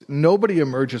nobody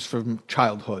emerges from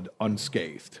childhood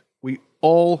unscathed. We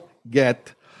all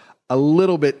get a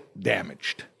little bit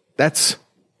damaged. That's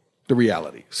the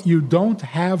reality. You don't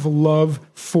have love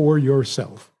for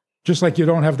yourself, just like you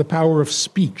don't have the power of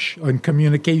speech and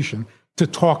communication to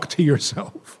talk to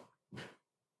yourself.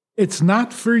 It's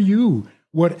not for you.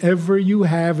 Whatever you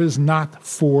have is not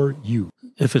for you.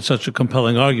 If it's such a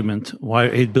compelling argument, why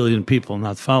are 8 billion people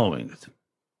not following it?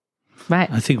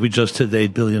 Right. I think we just hit the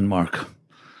 8 billion mark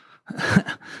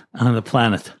on the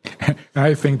planet.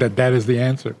 I think that is the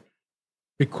answer.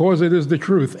 Because it is the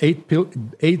truth, 8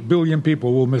 billion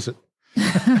people will miss it.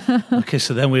 Okay,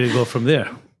 so then we go from there.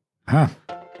 Huh.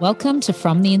 Welcome to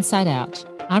From the Inside Out.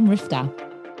 I'm Rifka.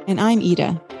 And I'm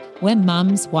Ida. We're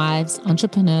mums, wives,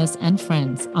 entrepreneurs, and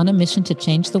friends on a mission to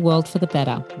change the world for the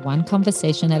better, one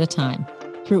conversation at a time.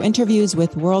 Through interviews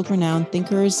with world-renowned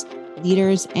thinkers,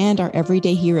 leaders, and our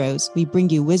everyday heroes, we bring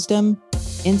you wisdom,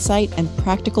 insight, and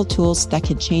practical tools that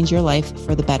can change your life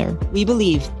for the better. We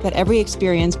believe that every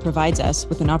experience provides us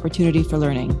with an opportunity for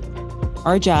learning.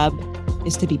 Our job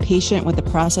is to be patient with the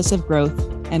process of growth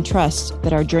and trust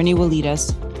that our journey will lead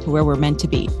us to where we're meant to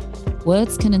be.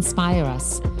 Words can inspire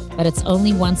us, but it's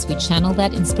only once we channel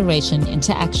that inspiration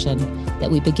into action that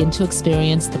we begin to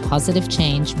experience the positive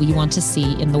change we want to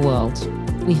see in the world.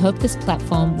 We hope this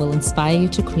platform will inspire you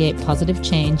to create positive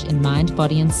change in mind,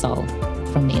 body, and soul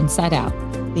from the inside out.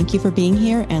 Thank you for being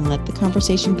here, and let the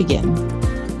conversation begin.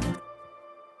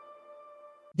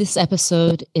 This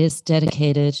episode is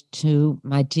dedicated to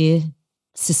my dear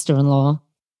sister-in-law,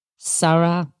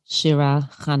 Sarah Shira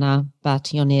Chana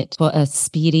Bat Yonit, for a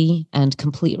speedy and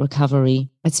complete recovery.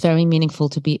 It's very meaningful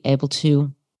to be able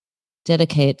to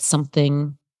dedicate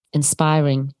something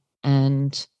inspiring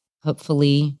and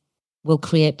hopefully will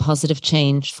create positive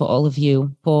change for all of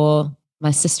you. For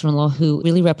my sister-in-law, who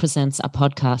really represents our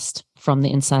podcast From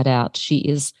the Inside Out. She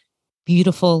is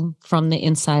beautiful from the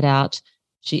inside out.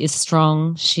 She is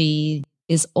strong. She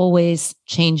is always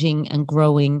changing and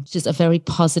growing. She's a very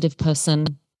positive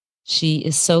person. She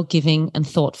is so giving and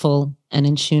thoughtful and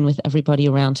in tune with everybody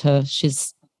around her.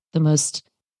 She's the most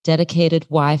dedicated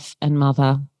wife and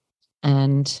mother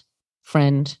and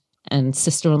friend and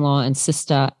sister-in-law and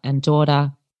sister and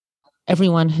daughter.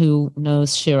 Everyone who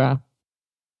knows Shira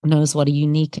knows what a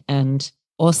unique and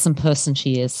awesome person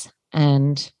she is.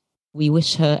 And we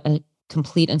wish her a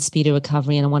complete and speedy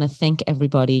recovery. And I want to thank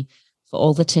everybody for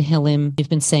all the Tehillim you've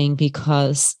been saying,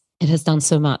 because it has done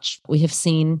so much. We have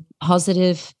seen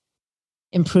positive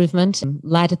improvement,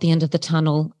 light at the end of the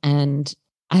tunnel. And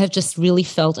I have just really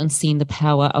felt and seen the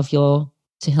power of your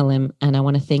Tehillim. And I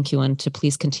want to thank you, and to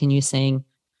please continue saying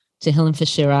Tehillim for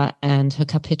Shira. And her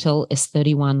kapitel is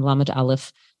 31 Lamed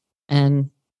Aleph.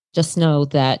 And just know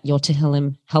that your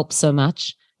Tehillim helps so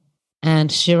much.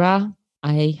 And Shira,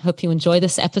 I hope you enjoy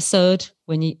this episode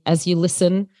as you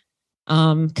listen.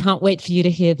 Can't wait for you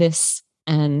to hear this.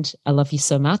 And I love you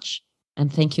so much.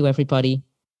 And thank you, everybody.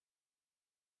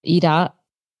 Ida,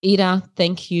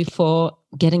 thank you for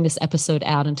getting this episode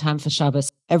out in time for Shabbos.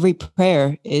 Every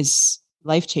prayer is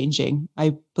life-changing.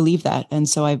 I believe that. And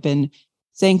so I've been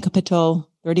saying Kapitel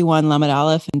 31 Lamed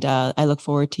Aleph, and I look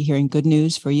forward to hearing good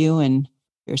news for you and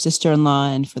your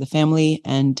sister-in-law and for the family,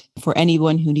 and for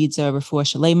anyone who needs a refuah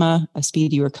shalema, a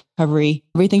speedy recovery.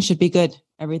 Everything should be good.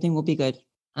 Everything will be good.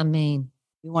 Amen.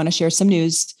 We want to share some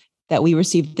news that we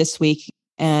received this week,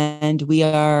 and we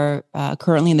are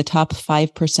currently in the top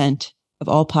 5% of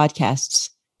all podcasts,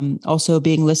 also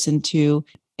being listened to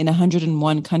in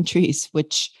 101 countries,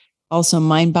 which also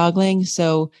mind-boggling.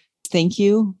 So thank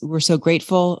you. We're so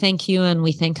grateful. Thank you. And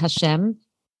we thank Hashem.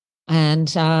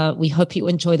 And we hope you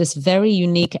enjoy this very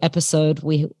unique episode.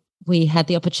 We had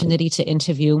the opportunity to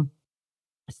interview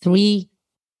 3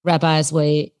 rabbis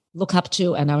we look up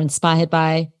to and are inspired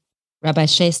by: Rabbi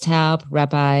Shais,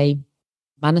 Rabbi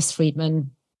Manis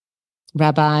Friedman,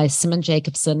 Rabbi Simon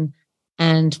Jacobson.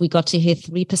 And we got to hear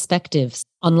 3 perspectives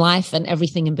on life and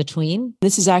everything in between.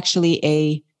 This is actually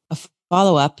a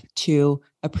follow-up to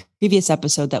a previous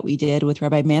episode that we did with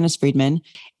Rabbi Manis Friedman.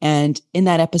 And in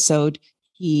that episode,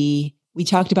 we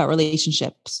talked about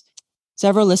relationships.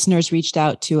 Several listeners reached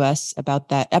out to us about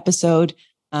that episode.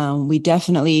 We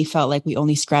definitely felt like we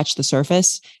only scratched the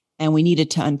surface, and we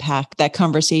needed to unpack that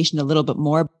conversation a little bit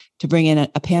more to bring in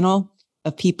a panel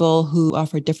of people who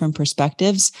offer different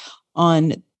perspectives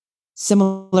on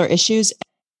similar issues.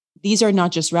 These are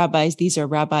not just rabbis. These are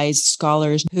rabbis,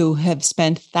 scholars who have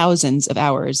spent thousands of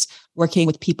hours working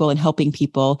with people and helping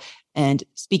people and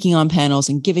speaking on panels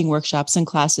and giving workshops and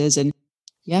classes. And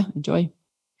yeah, enjoy.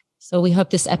 So we hope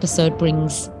this episode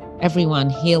brings everyone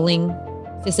healing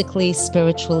physically,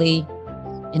 spiritually,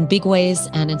 in big ways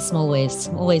and in small ways.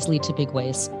 Small ways lead to big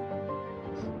ways.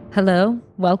 Hello,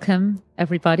 welcome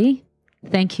everybody.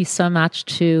 Thank you so much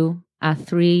to our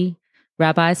three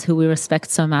rabbis who we respect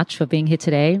so much for being here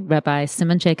today, Rabbi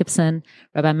Simon Jacobson,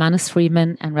 Rabbi Manis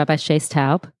Friedman, and Rabbi Shais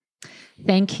Taub.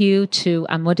 Thank you to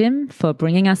Amudim for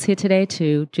bringing us here today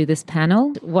to do this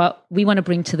panel. What we want to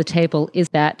bring to the table is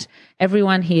that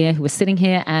everyone here who is sitting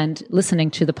here and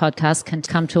listening to the podcast can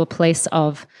come to a place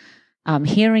of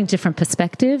hearing different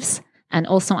perspectives and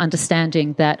also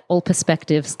understanding that all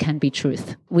perspectives can be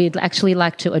truth. We'd actually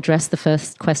like to address the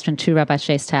first question to Rabbi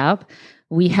Shais Taub.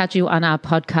 We had you on our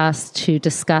podcast to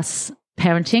discuss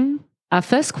parenting. Our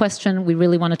first question we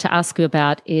really wanted to ask you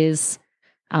about is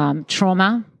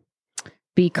trauma,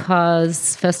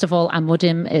 because first of all,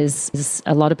 Amudim is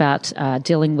a lot about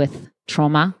dealing with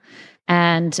trauma.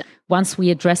 And once we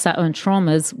address our own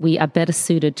traumas, we are better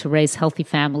suited to raise healthy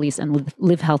families and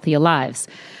live healthier lives.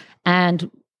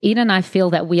 And Ida and I feel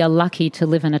that we are lucky to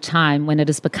live in a time when it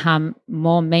has become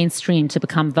more mainstream to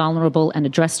become vulnerable and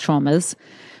address traumas.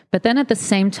 But then at the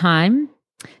same time,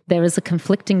 there is a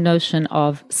conflicting notion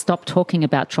of stop talking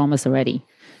about traumas already,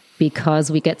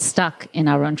 because we get stuck in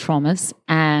our own traumas.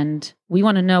 And we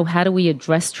want to know, how do we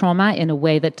address trauma in a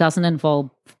way that doesn't involve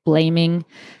blaming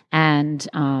and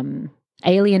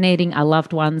alienating our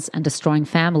loved ones and destroying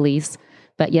families,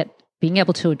 but yet being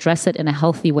able to address it in a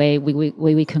healthy way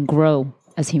where we can grow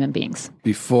as human beings.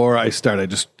 Before I start, I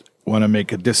just want to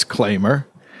make a disclaimer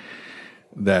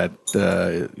that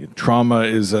trauma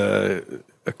is a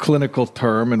clinical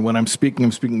term, and when I'm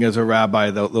speaking as a rabbi.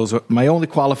 Those are, my only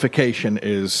qualification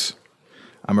is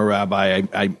I'm a rabbi.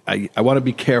 I want to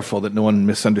be careful that no one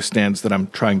misunderstands that I'm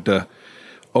trying to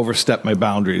overstep my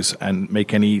boundaries and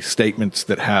make any statements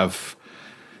that have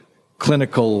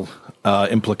clinical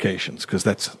implications, because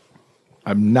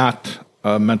I'm not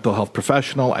a mental health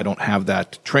professional. I don't have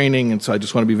that training, and so I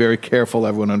just want to be very careful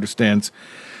everyone understands.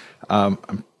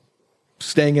 I'm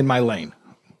staying in my lane.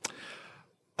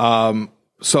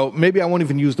 So maybe I won't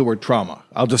even use the word trauma.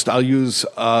 I'll use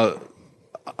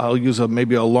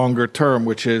maybe a longer term,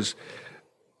 which is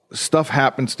stuff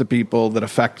happens to people that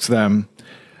affects them.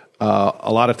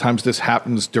 A lot of times this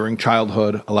happens during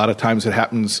childhood. A lot of times it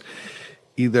happens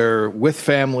either with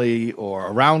family or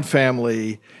around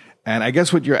family. And I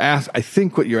guess what you're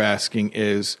asking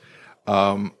is,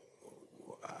 how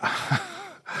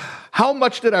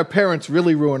much did our parents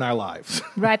really ruin our lives?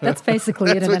 Right, that's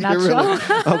basically it in a nutshell.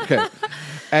 Okay.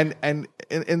 And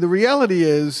the reality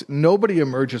is, nobody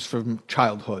emerges from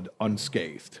childhood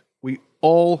unscathed. We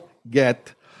all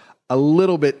get a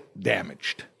little bit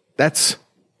damaged. That's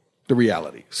the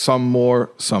reality. Some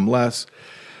more, some less.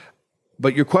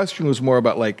 But your question was more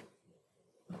about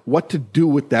what to do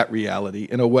with that reality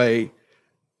in a way.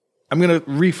 I'm going to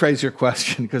rephrase your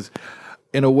question, because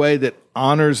in a way that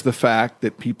honors the fact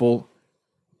that people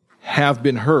have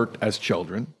been hurt as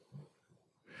children,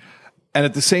 and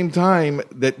at the same time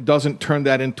that doesn't turn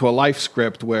that into a life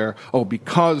script where,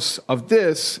 because of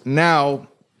this, now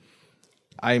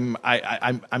I'm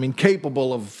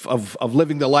incapable of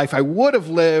living the life I would have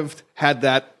lived had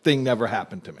that thing never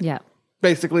happened to me. Yeah.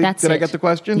 Basically, did I get the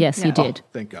question? Yes, you did.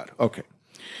 Thank God. Okay.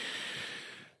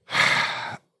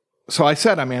 So I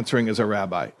said I'm answering as a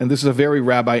rabbi, and this is a very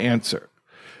rabbi answer.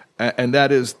 And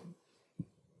that is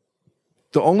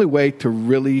the only way to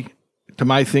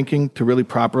my thinking, to really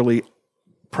properly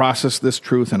process this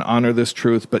truth and honor this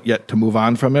truth, but yet to move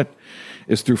on from it,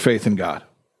 is through faith in God.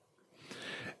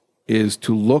 Is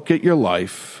to look at your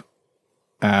life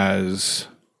as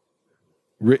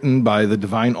written by the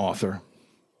divine author.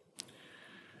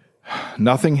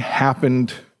 Nothing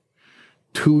happened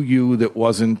to you that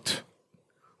wasn't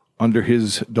under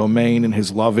his domain and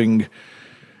his loving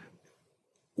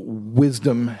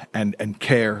wisdom and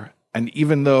care. And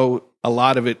even though a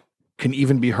lot of it can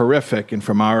even be horrific, and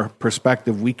from our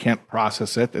perspective, we can't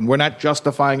process it, and we're not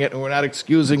justifying it, and we're not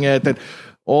excusing it, and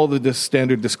all the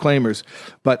standard disclaimers.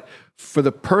 But for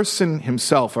the person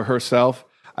himself or herself,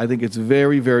 I think it's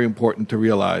very, very important to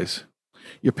realize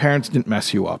your parents didn't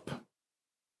mess you up.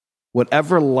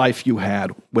 Whatever life you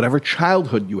had, whatever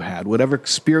childhood you had, whatever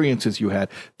experiences you had,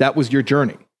 that was your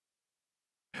journey.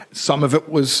 Some of it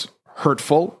was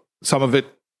hurtful. Some of it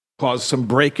caused some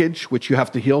breakage, which you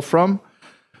have to heal from.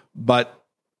 But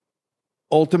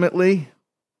ultimately,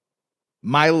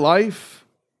 my life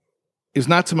is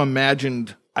not some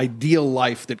imagined ideal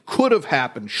life that could have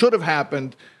happened, should have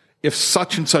happened, if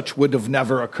such and such would have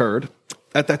never occurred.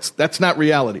 That's not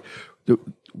reality.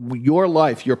 Your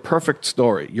life, your perfect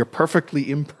story, your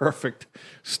perfectly imperfect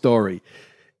story,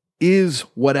 is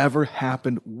whatever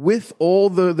happened with all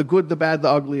the good, the bad, the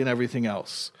ugly, and everything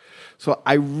else. So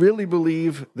I really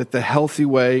believe that the healthy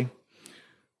way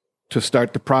to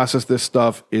start to process this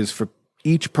stuff is for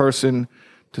each person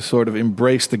to sort of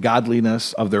embrace the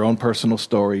godliness of their own personal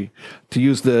story, to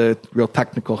use the real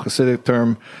technical Hasidic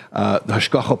term, the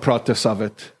hashgacha pratis of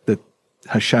it, that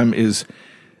Hashem is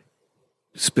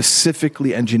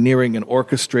specifically engineering and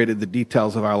orchestrated the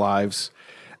details of our lives.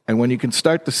 And when you can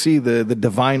start to see the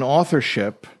divine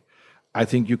authorship, I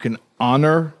think you can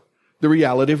honor the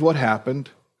reality of what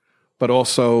happened, but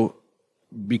also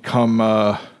become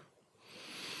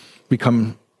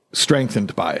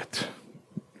strengthened by it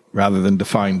rather than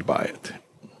defined by it.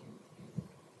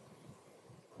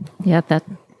 Yeah,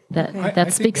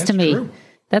 that speaks to me. True.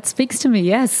 That speaks to me,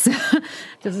 yes.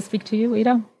 Does it speak to you,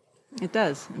 Ida? It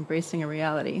does, embracing a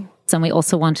reality. And we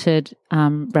also wanted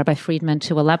Rabbi Friedman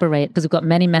to elaborate, because we've got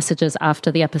many messages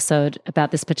after the episode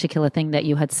about this particular thing that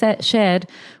you had shared,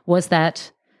 was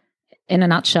that, in a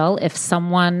nutshell, if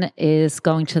someone is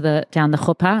going down the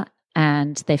chuppah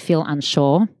and they feel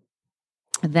unsure,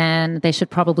 then they should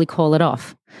probably call it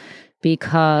off,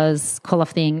 calling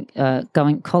off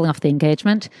the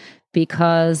engagement,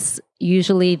 because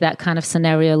usually that kind of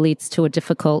scenario leads to a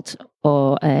difficult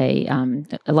or a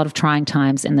lot of trying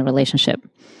times in the relationship.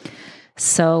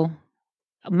 So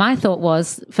my thought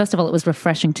was, first of all, it was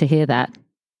refreshing to hear that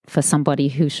for somebody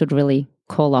who should really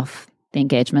call off the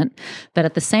engagement. But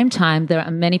at the same time, there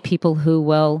are many people who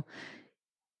will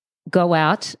go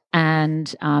out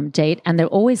and date, and they're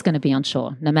always going to be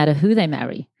unsure, no matter who they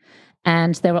marry.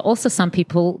 And there are also some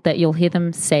people that you'll hear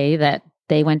them say that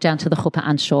they went down to the chuppah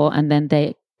unsure, and then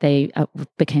they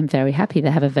became very happy. They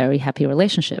have a very happy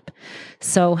relationship.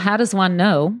 So how does one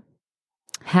know?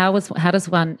 How does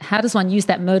one use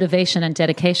that motivation and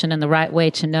dedication in the right way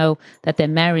to know that they're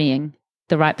marrying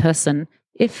the right person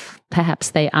if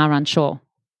perhaps they are unsure?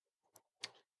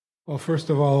 Well,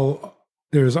 first of all,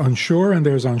 there's unsure and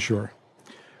there's unsure.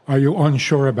 Are you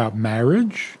unsure about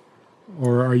marriage,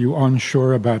 or are you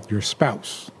unsure about your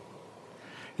spouse?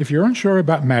 If you're unsure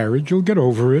about marriage, you'll get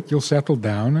over it, you'll settle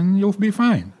down, and you'll be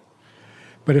fine.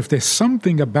 But if there's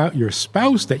something about your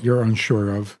spouse that you're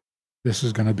unsure of, this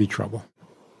is going to be trouble.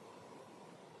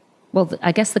 Well,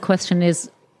 I guess the question is,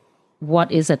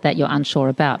 what is it that you're unsure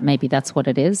about? Maybe that's what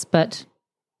it is. But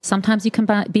sometimes you can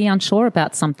be unsure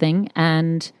about something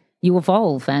and you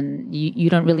evolve and you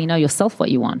don't really know yourself what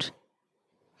you want.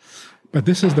 But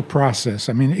this is the process.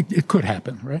 I mean, it could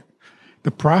happen, right?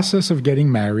 The process of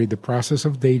getting married, the process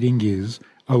of dating is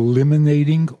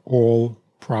eliminating all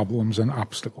problems and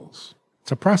obstacles.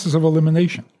 It's a process of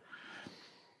elimination.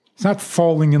 It's not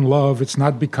falling in love. It's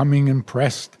not becoming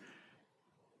impressed.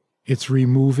 It's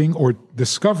removing or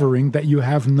discovering that you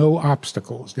have no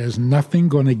obstacles. There's nothing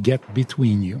going to get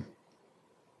between you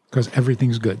because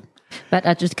everything's good. But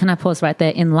can I pause right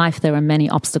there? In life, there are many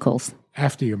obstacles.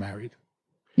 After you're married.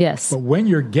 Yes. But when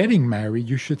you're getting married,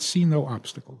 you should see no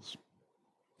obstacles.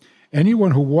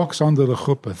 Anyone who walks onto the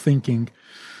chuppah thinking,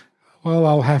 well,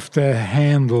 I'll have to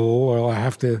handle or I'll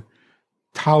have to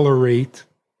tolerate,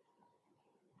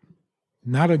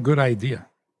 not a good idea.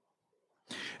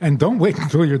 And don't wait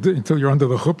until you're under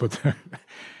the chuppah.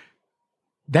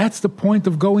 That's the point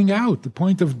of going out. The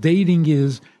point of dating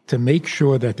is to make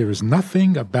sure that there is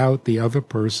nothing about the other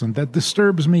person that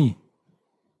disturbs me.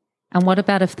 And what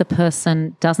about if the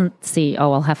person doesn't see,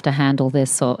 oh, I'll have to handle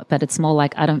this, but it's more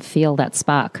like I don't feel that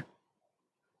spark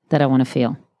that I want to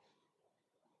feel?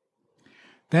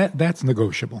 That's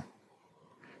negotiable.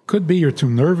 Could be you're too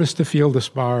nervous to feel the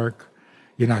spark.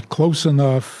 You're not close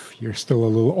enough. You're still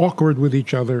a little awkward with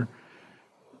each other.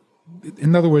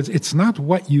 In other words, it's not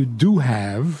what you do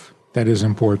have that is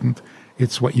important.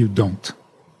 It's what you don't.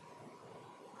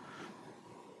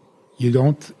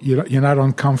 You're not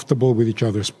uncomfortable with each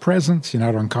other's presence. You're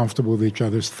not uncomfortable with each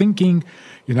other's thinking.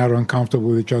 You're not uncomfortable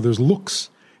with each other's looks.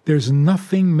 There's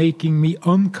nothing making me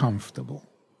uncomfortable.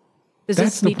 Does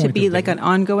this need to be like an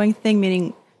ongoing thing?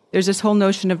 Meaning there's this whole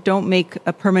notion of don't make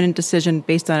a permanent decision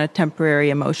based on a temporary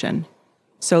emotion.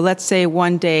 So let's say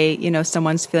one day,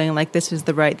 someone's feeling like this is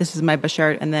my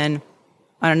bashart, and then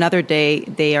on another day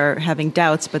they are having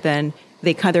doubts, but then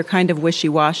they're kind of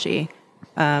wishy-washy.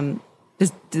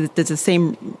 Does the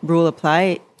same rule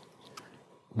apply?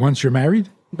 Once you're married?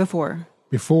 Before.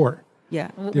 Yeah.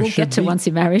 We'll get to once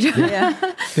you're married.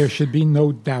 Yeah. There should be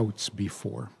no doubts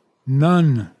before.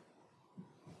 None.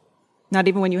 Not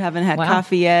even when you haven't had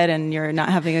coffee yet and you're not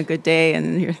having a good day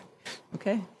and you're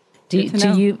okay. Do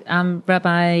you,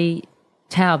 Rabbi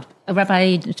Taub,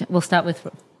 we'll start with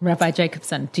Rabbi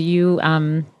Jacobson. Do you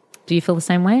feel the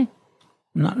same way?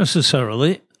 Not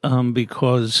necessarily.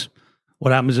 because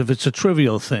what happens if it's a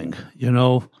trivial thing? You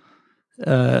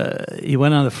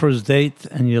went on the first date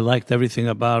and you liked everything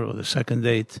about it, or the second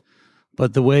date,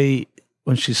 but the way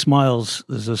when she smiles,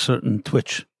 there's a certain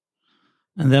twitch.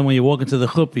 And then when you walk into the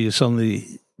chuppah, you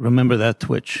suddenly remember that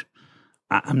twitch.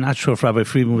 I'm not sure if Rabbi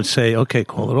Friedman would say, okay,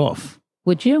 call it off.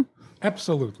 Would you?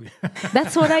 Absolutely.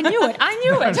 That's what I knew it. I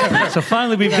knew it. So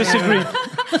finally we've disagreed.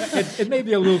 It may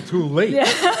be a little too late,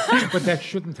 but that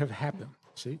shouldn't have happened.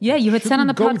 See? Yeah, you had said on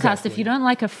the Shouldn't go podcast, that if you way. don't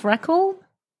like a freckle,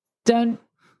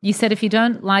 you said if you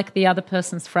don't like the other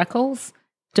person's freckles,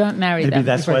 don't marry Maybe them.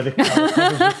 that's why the collar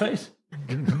covers your face.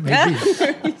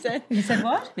 Maybe. You said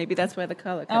what? Maybe that's why the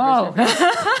color Oh, covers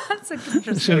that's a good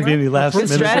There shouldn't be any last Good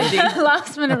minute. strategy.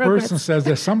 last minute A person regrets. says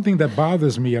there's something that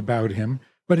bothers me about him,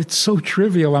 but it's so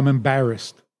trivial, I'm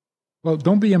embarrassed. Well,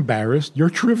 don't be embarrassed. You're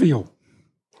trivial.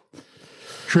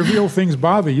 Trivial things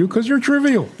bother you because you're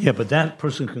trivial. Yeah, but that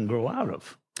person can grow out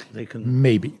of. They can.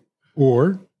 Maybe.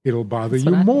 Or it'll bother That's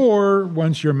you what I think. more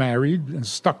once you're married and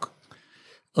stuck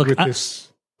Look, with I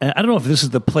this. don't know if this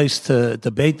is the place to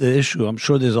debate the issue. I'm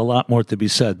sure there's a lot more to be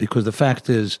said, because the fact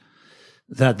is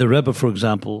that the Rebbe, for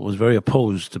example, was very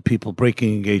opposed to people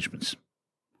breaking engagements.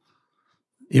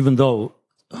 Even though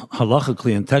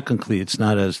halachically and technically it's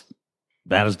not as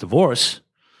bad as divorce,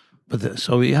 but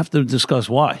so you have to discuss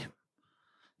why.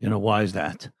 Why is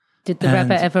that? Did the And-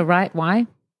 Rebbe ever write why?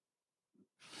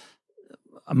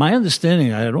 My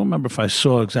understanding, I don't remember if I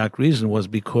saw exact reason, was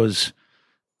because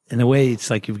in a way it's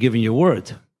like you've given your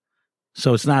word.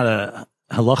 So it's not a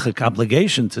halachic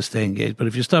obligation to stay engaged. But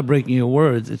if you start breaking your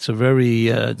word, it's a very,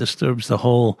 disturbs the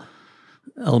whole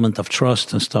element of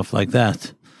trust and stuff like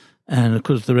that. And of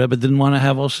course the Rebbe didn't want to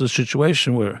have also a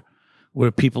situation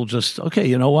where people just, okay,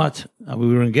 you know what?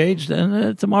 We were engaged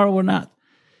and tomorrow we're not.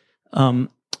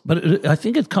 But I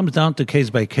think it comes down to case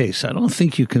by case. I don't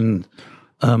think you can,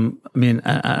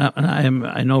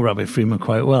 I know Rabbi Friedman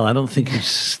quite well. I don't think he's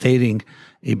stating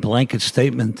a blanket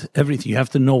statement, everything. You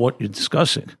have to know what you're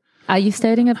discussing. Are you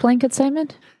stating a blanket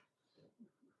statement?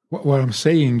 What I'm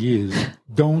saying is,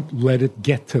 don't let it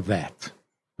get to that.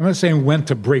 I'm not saying when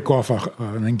to break off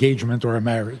an engagement or a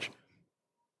marriage.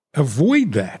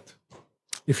 Avoid that.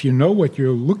 If you know what you're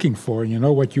looking for, you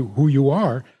know who you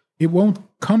are, it won't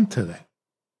come to that.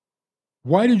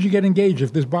 Why did you get engaged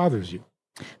if this bothers you?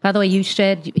 By the way, you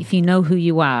shared if you know who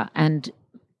you are, and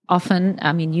often,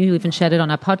 you even shared it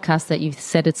on our podcast that you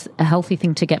said it's a healthy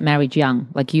thing to get married young.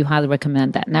 Like, you highly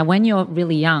recommend that. Now, when you're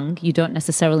really young, you don't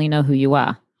necessarily know who you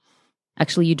are.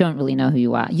 Actually, you don't really know who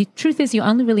you are. Truth is, you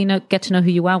only really get to know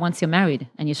who you are once you're married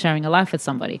and you're sharing a life with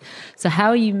somebody. So how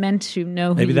are you meant to know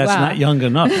who Maybe you are? that's not young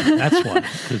enough. That's why,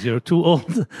 because you're too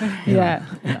old. Yeah.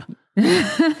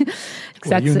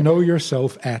 Well, you know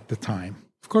yourself at the time.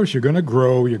 Of course, you're going to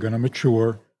grow, you're going to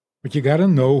mature, but you got to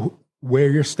know where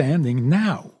you're standing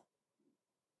now.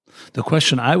 The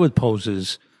question I would pose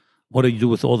is, what do you do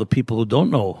with all the people who don't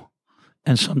know?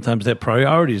 And sometimes their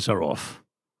priorities are off.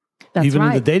 That's Even right.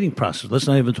 in the dating process. Let's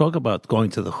not even talk about going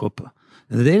to the chuppah.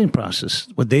 In the dating process,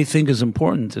 what they think is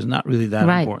important is not really that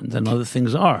Right. important, and other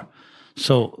things are.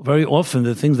 So very often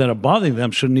the things that are bothering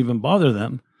them shouldn't even bother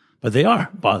them, but they are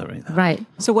bothering them. Right.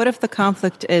 So what if the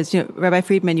conflict is, Rabbi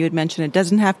Friedman, you had mentioned it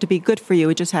doesn't have to be good for you,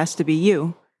 it just has to be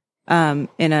you.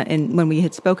 When we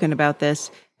had spoken about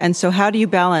this. And so how do you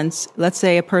balance, let's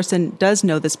say a person does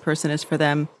know this person is for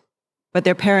them, but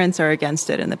their parents are against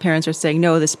it and the parents are saying,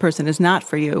 no, this person is not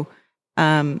for you.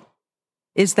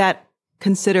 Is that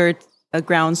considered a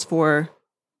grounds for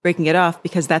breaking it off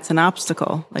because that's an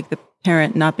obstacle, like the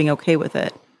parent not being okay with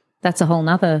it? That's a whole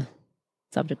nother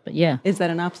subject, but yeah. Is that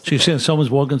an obstacle? So you're saying someone's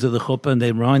walking to the chuppah and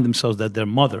they remind themselves that their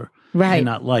mother Right. may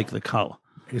not like the kala.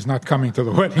 He's not coming to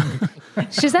the wedding.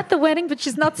 She's at the wedding, but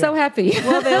she's not so happy.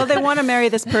 Well, they want to marry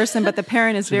this person, but the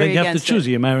parent is So very then you have to against choose.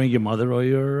 it. You're marrying your mother or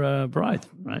your bride,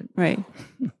 right? Right.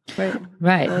 Right.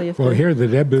 Right. Well, you have Well, to here the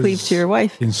cleave Rebbe's to your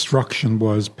wife. instruction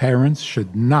was parents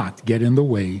should not get in the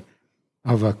way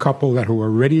of a couple that who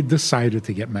already decided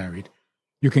to get married.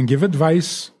 You can give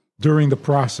advice during the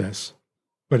process,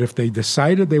 but if they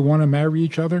decided they want to marry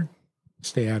each other,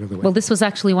 stay out of the way. Well, this was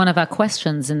actually one of our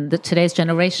questions in today's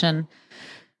generation.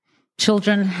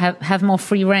 Children have more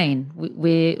free reign.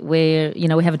 We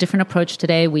have a different approach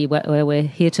today. We're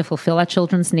here to fulfill our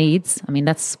children's needs. I mean,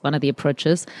 that's one of the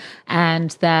approaches, and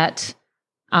that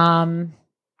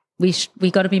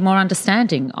we got to be more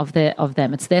understanding of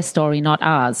them. It's their story, not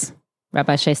ours.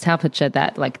 Rabbi Shais said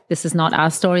that, like, this is not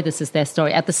our story. This is their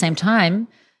story. At the same time,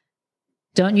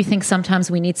 don't you think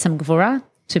sometimes we need some gvura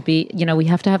to be? We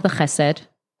have to have the chesed,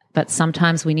 but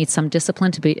sometimes we need some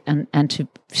discipline to be and to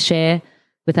share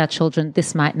with our children,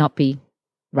 this might not be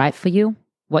right for you.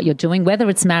 what you're doing, whether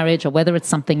it's marriage or whether it's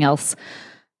something else?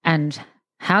 And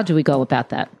how do we go about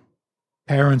that?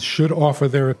 Parents should offer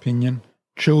their opinion.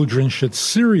 Children should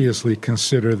seriously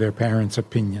consider their parents'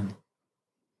 opinion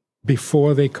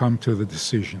before they come to the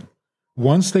decision.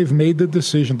 Once they've made the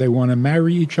decision they want to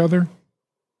marry each other,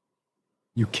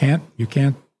 you can't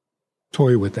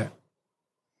toy with that.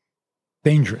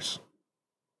 Dangerous.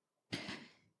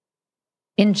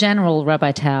 In general,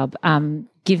 Rabbi Taub,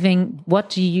 what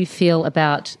do you feel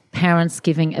about parents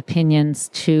giving opinions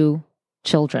to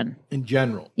children? In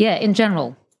general? Yeah, in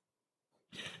general.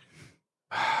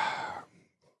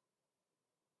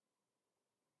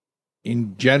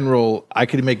 In general, I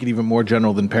could make it even more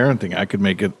general than parenting. I could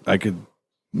make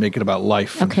it about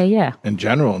life. Okay, yeah. In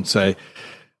general, and say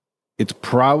it's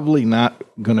probably not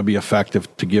going to be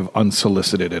effective to give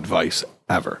unsolicited advice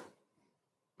ever.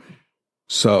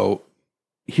 So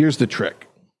here's the trick.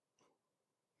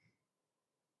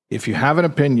 If you have an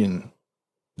opinion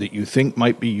that you think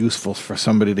might be useful for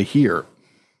somebody to hear,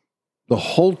 the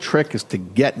whole trick is to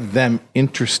get them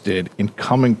interested in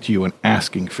coming to you and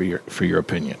asking for your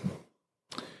opinion.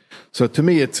 So to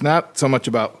me, it's not so much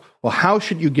about, well, how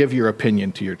should you give your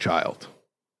opinion to your child?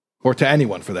 Or to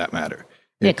anyone for that matter.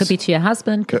 It could be to your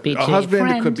husband, could be to your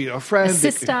friend. It could be a friend. A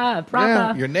sister, a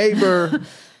brother. Your neighbor.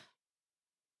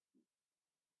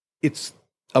 It's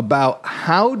about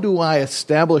how do I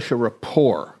establish a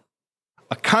rapport,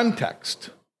 a context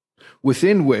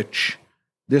within which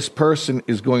this person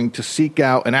is going to seek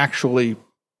out and actually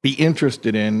be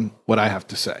interested in what I have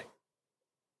to say.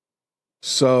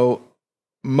 So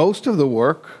most of the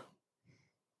work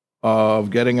of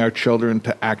getting our children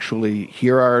to actually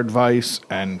hear our advice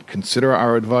and consider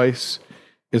our advice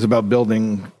is about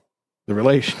building the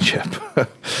relationship.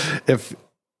 If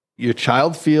your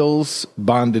child feels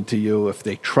bonded to you, if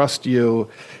they trust you,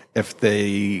 if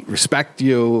they respect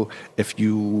you, if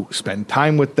you spend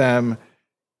time with them,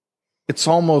 it's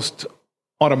almost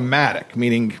automatic,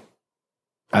 meaning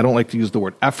I don't like to use the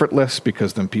word effortless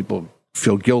because then people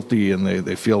feel guilty and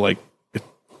they feel like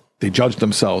they judge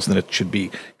themselves, and it should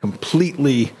be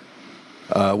completely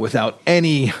without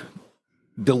any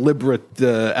deliberate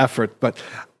effort, but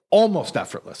almost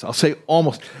effortless. I'll say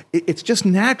almost. It's just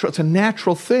natural. It's a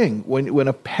natural thing. When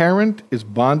a parent is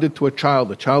bonded to a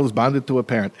child is bonded to a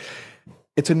parent,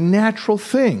 it's a natural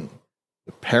thing.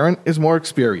 The parent is more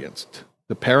experienced.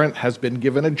 The parent has been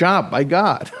given a job by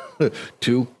God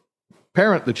to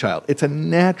parent the child. It's a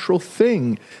natural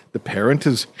thing. The parent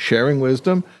is sharing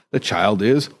wisdom. The child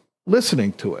is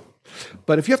listening to it.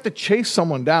 But if you have to chase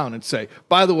someone down and say,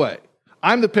 by the way,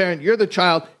 I'm the parent, you're the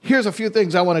child, here's a few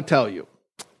things I want to tell you,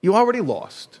 you already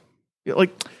lost.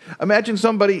 Imagine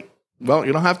somebody, well,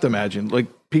 you don't have to imagine, like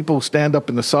people stand up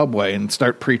in the subway and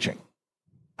start preaching.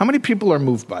 How many people are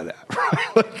moved by that?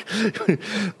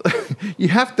 You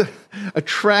have to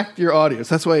attract your audience.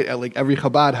 That's why, like every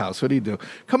Chabad house, what do you do?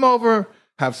 Come over,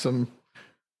 have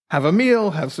a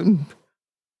meal, have some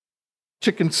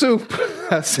chicken soup,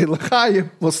 say l'chaim,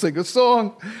 we'll sing a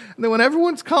song. And then when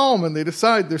everyone's calm and they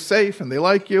decide they're safe and they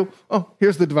like you, oh,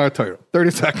 here's the Dvar Torah.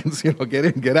 30 seconds, get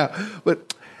in, get out.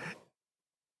 But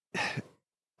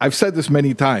I've said this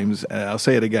many times, and I'll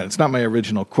say it again. It's not my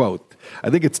original quote. I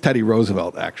think it's Teddy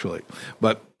Roosevelt, actually.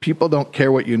 But people don't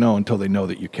care what you know until they know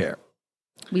that you care.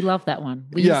 We love that one.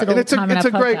 We use it all the time in our podcast.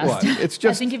 It's a great one. It's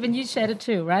just, I think even you shared it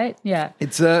too, right? Yeah.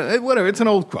 It's whatever. It's an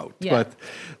old quote, yeah. But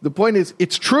the point is,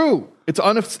 it's true. It's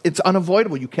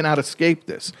unavoidable. You cannot escape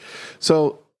this.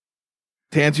 So,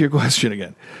 to answer your question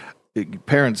again,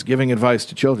 parents giving advice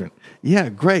to children, yeah,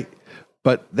 great,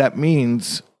 but that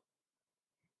means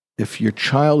if your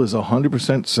child is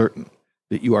 100% certain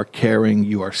that you are caring,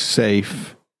 you are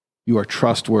safe, you are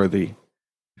trustworthy,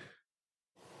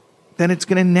 then it's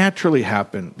going to naturally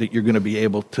happen that you're going to be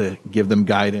able to give them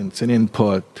guidance and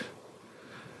input.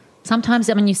 Sometimes,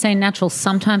 you say natural,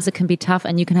 sometimes it can be tough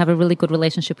and you can have a really good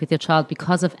relationship with your child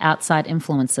because of outside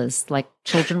influences, like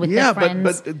children with their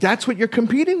friends. But that's what you're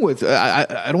competing with. I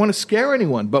don't want to scare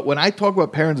anyone, but when I talk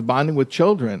about parents bonding with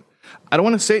children, I don't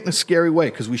want to say it in a scary way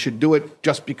because we should do it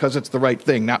just because it's the right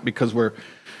thing, not because we're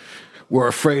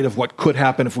afraid of what could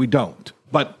happen if we don't.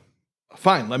 But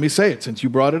fine, let me say it since you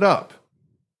brought it up.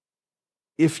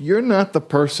 If you're not the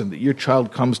person that your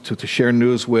child comes to share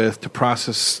news with, to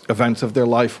process events of their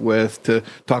life with, to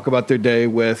talk about their day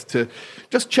with, to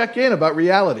just check in about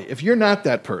reality, if you're not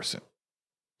that person,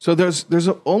 so there's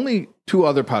only two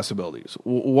other possibilities.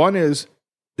 One is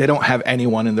they don't have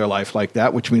anyone in their life like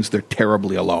that, which means they're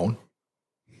terribly alone,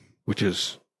 which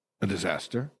is a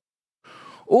disaster.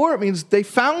 Or it means they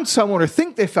found someone or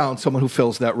think they found someone who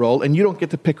fills that role, and you don't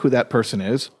get to pick who that person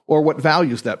is or what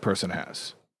values that person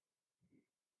has.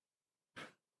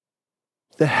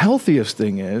 the healthiest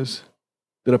thing is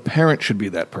that a parent should be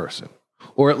that person.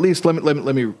 Or at least, let me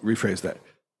rephrase that.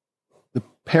 The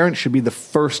parent should be the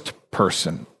first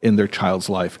person in their child's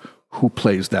life who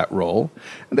plays that role.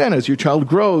 And then as your child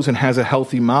grows and has a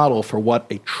healthy model for what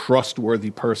a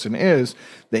trustworthy person is,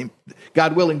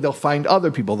 God willing, they'll find other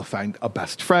people. They'll find a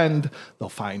best friend. They'll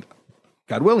find,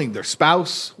 God willing, their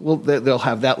spouse. They'll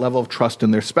have that level of trust in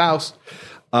their spouse.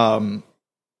 But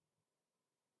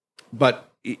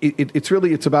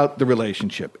it's about the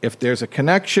relationship. If there's a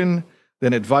connection,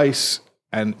 then advice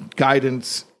and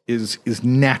guidance is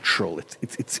natural.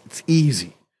 It's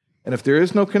easy. And if there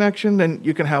is no connection, then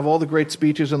you can have all the great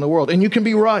speeches in the world, and you can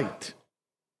be right.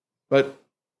 But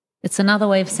it's another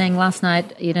way of saying last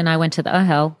night, Ida and I went to the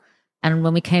Ohel, and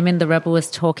when we came in, the Rebbe was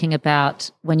talking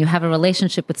about when you have a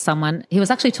relationship with someone. He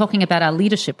was actually talking about our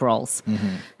leadership roles.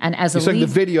 Mm-hmm. And as it's like the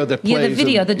video that plays. Yeah, the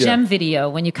video, the gem video.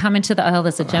 When you come into the Ohel,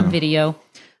 there's a gem video.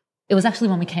 It was actually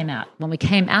when we came out. When we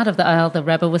came out of the Ohel, the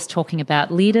Rebbe was talking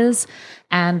about leaders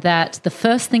and that the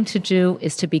first thing to do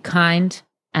is to be kind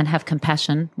and have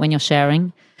compassion when you're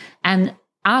sharing. And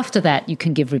after that, you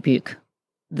can give rebuke.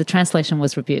 The translation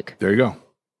was rebuke. There you go.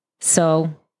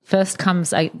 So first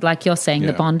comes, like you're saying,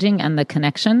 the bonding and the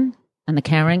connection and the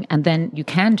caring, and then you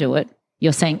can do it.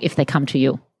 You're saying if they come to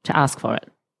you to ask for it.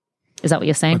 Is that what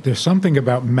you're saying? But there's something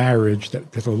about marriage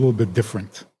that's a little bit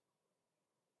different.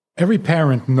 Every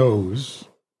parent knows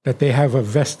that they have a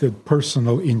vested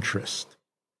personal interest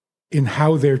in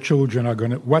how their children are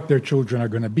what their children are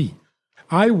going to be.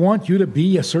 I want you to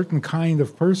be a certain kind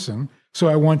of person, so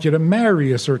I want you to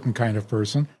marry a certain kind of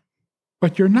person,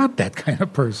 but you're not that kind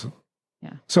of person.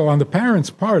 Yeah. So on the parent's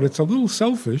part, it's a little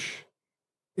selfish.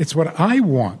 It's what I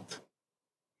want.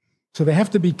 So they have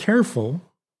to be careful.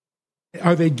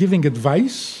 Are they giving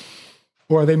advice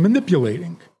or are they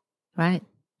manipulating? Right.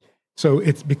 So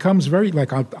it becomes very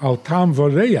like al tam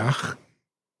voreach.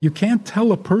 You can't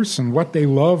tell a person what they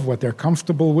love, what they're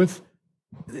comfortable with.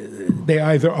 They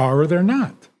either are or they're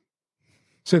not.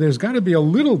 So there's got to be a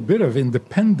little bit of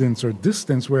independence or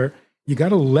distance where you got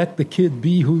to let the kid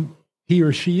be who he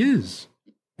or she is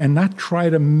and not try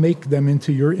to make them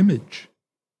into your image.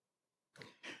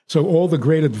 So all the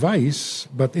great advice,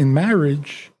 but in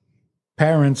marriage,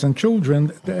 parents and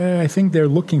children, I think they're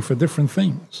looking for different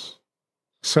things.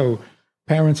 So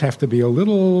parents have to be a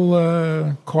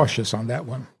little cautious on that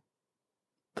one.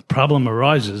 The problem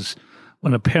arises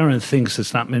when a parent thinks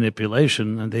it's not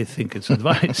manipulation and they think it's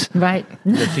advice. Right.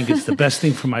 They think it's the best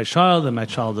thing for my child and my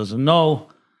child doesn't know.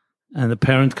 And the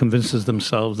parent convinces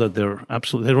themselves that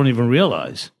they don't even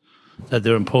realize that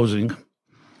they're imposing.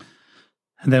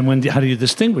 And then how do you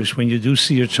distinguish when you do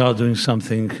see your child doing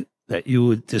something that you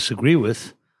would disagree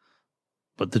with,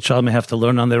 but the child may have to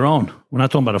learn on their own? We're not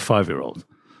talking about a 5-year-old.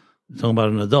 We're talking about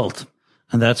an adult.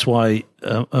 And that's why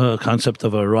a concept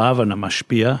of a Rav and a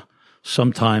Mashpia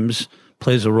sometimes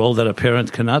plays a role that a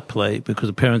parent cannot play because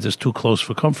a parent is too close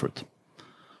for comfort.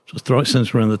 So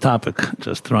since we're in the topic,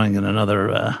 just throwing in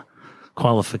another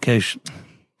qualification.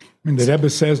 I mean, the Rebbe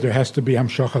says there has to be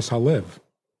hamshachas halev.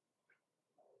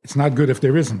 It's not good if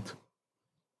there isn't.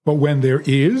 But when there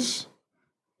is,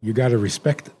 you got to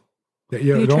respect it. Can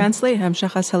you translate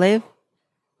hamshachas halev?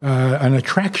 An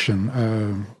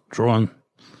attraction. Drawn.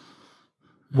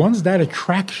 Once that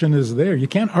attraction is there, you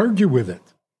can't argue with it.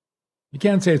 You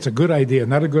can't say it's a good idea,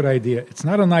 not a good idea. It's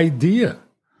not an idea.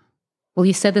 Well,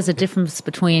 you said there's a difference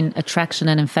between attraction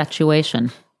and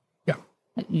infatuation. Yeah.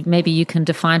 Maybe you can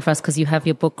define for us, because you have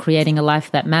your book, Creating a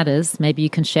Life That Matters. Maybe you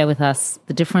can share with us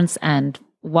the difference and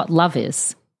what love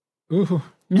is. Ooh.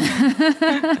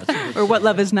 Or what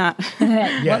love is not.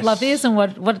 Yes. What love is and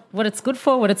what it's good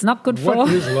for, what it's not good for. What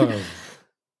is love?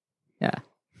 Yeah.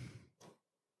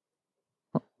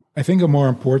 I think a more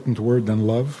important word than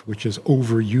love, which is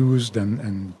overused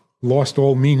and lost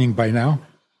all meaning by now,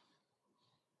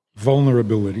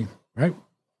 vulnerability, right?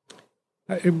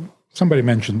 Somebody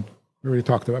mentioned, we already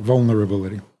talked about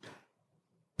vulnerability.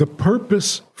 The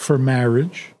purpose for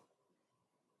marriage,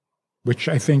 which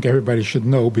I think everybody should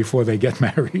know before they get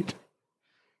married,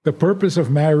 the purpose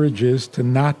of marriage is to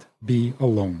not be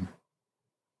alone,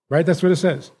 right? That's what it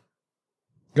says.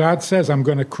 God says, I'm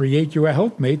going to create you a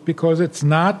helpmate because it's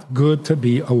not good to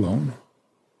be alone.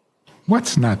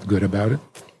 What's not good about it?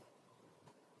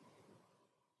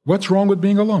 What's wrong with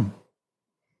being alone?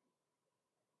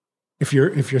 If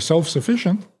you're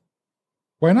self-sufficient,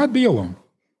 why not be alone?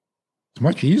 It's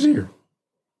much easier.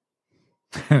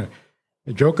 I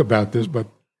joke about this, but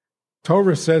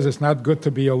Torah says it's not good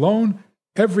to be alone.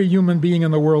 Every human being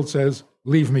in the world says,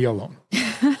 leave me alone.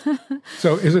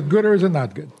 So is it good or is it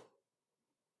not good?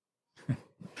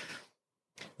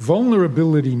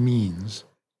 Vulnerability means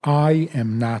I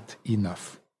am not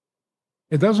enough.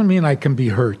 It doesn't mean I can be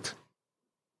hurt.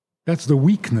 That's the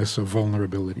weakness of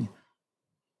vulnerability.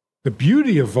 The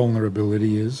beauty of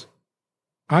vulnerability is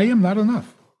I am not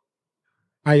enough.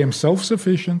 I am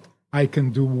self-sufficient. I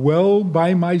can do well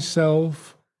by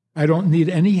myself. I don't need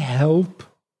any help,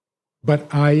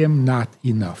 but I am not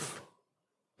enough.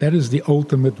 That is the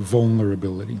ultimate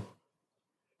vulnerability.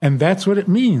 And that's what it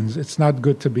means. It's not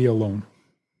good to be alone.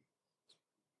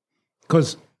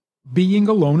 Because being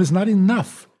alone is not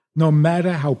enough, no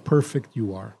matter how perfect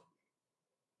you are.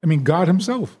 I mean, God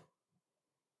himself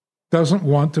doesn't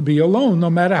want to be alone, no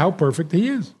matter how perfect he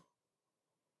is.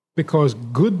 Because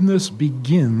goodness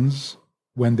begins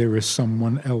when there is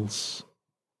someone else.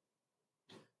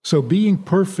 So being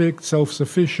perfect,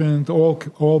 self-sufficient,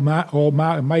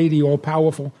 almighty,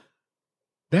 all-powerful,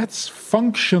 that's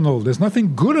functional. There's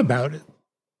nothing good about it.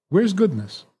 Where's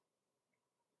goodness?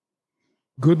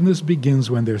 Goodness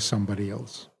begins when there's somebody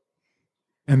else.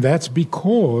 And that's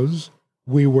because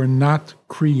we were not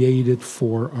created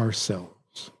for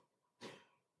ourselves.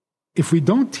 If we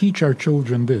don't teach our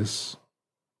children this,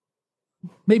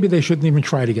 maybe they shouldn't even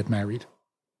try to get married.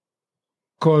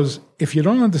 Because if you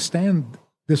don't understand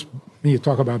this, when you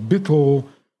talk about bittul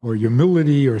or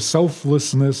humility or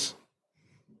selflessness,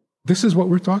 this is what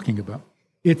we're talking about.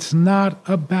 It's not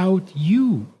about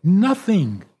you.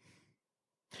 Nothing.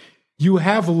 You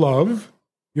have love.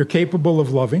 You're capable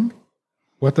of loving.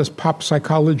 What does pop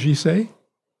psychology say?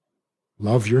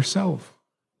 Love yourself.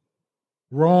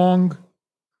 Wrong.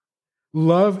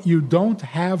 Love, you don't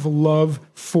have love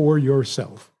for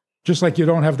yourself. Just like you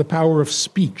don't have the power of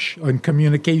speech and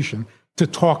communication to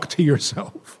talk to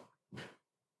yourself.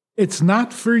 It's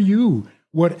not for you.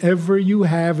 Whatever you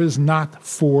have is not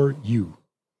for you.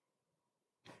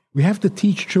 We have to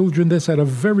teach children this at a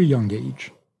very young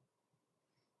age.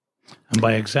 And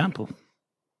by example.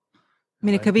 I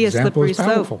mean, it could be a slippery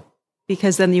slope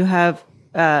because then you have,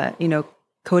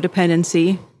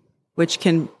 codependency, which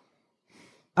can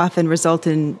often result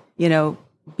in,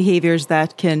 behaviors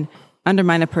that can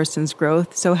undermine a person's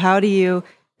growth. So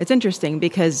it's interesting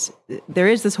because there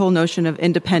is this whole notion of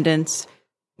independence,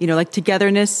 like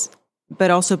togetherness,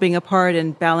 but also being apart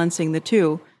and balancing the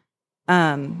two.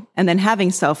 And then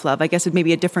having self-love, I guess it may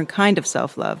be a different kind of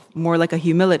self-love, more like a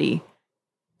humility.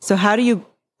 So how do you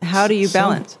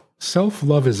balance?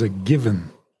 Self-love is a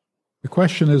given. The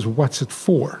question is, what's it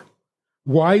for?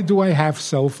 Why do I have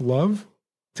self-love?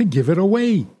 To give it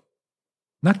away,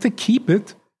 not to keep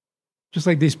it. Just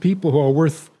like these people who are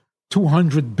worth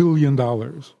 $200 billion.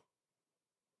 What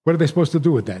are they supposed to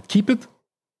do with that? Keep it?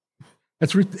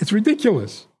 It's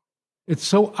ridiculous. It's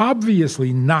so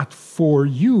obviously not for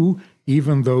you,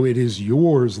 even though it is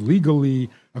yours legally,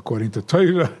 according to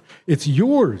Torah. It's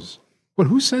yours. But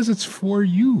who says it's for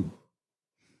you?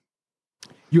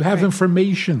 You have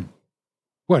information.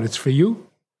 What, it's for you?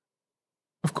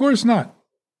 Of course not.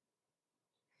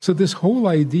 So this whole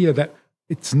idea that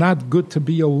it's not good to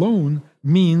be alone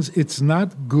means it's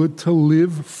not good to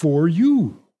live for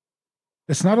you.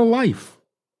 It's not a life.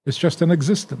 It's just an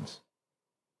existence.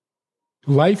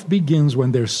 Life begins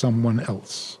when there's someone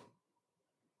else.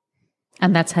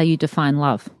 And that's how you define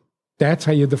love. That's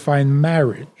how you define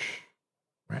marriage.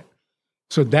 Right?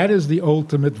 So that is the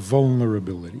ultimate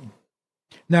vulnerability.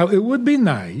 Now, it would be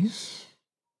nice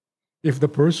if the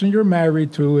person you're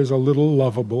married to is a little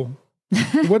lovable.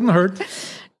 It wouldn't hurt.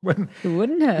 It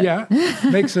wouldn't hurt. Yeah,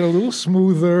 makes it a little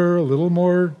smoother, a little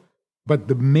more. But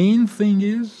the main thing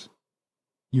is,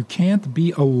 you can't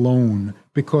be alone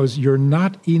because you're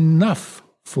not enough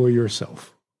for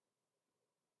yourself.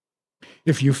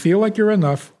 If you feel like you're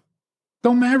enough,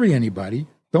 don't marry anybody.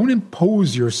 Don't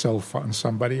impose yourself on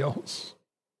somebody else.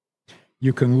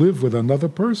 You can live with another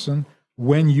person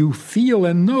when you feel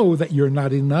and know that you're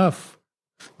not enough.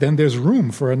 Then there's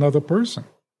room for another person.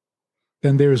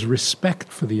 Then there's respect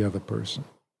for the other person.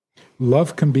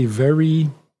 Love can be very,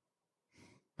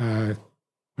 what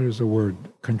is the word?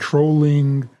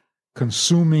 Controlling,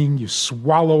 consuming. You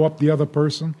swallow up the other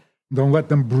person. Don't let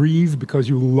them breathe because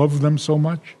you love them so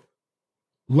much.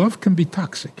 Love can be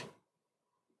toxic.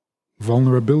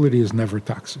 Vulnerability is never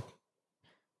toxic.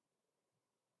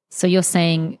 So you're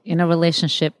saying in a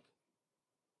relationship,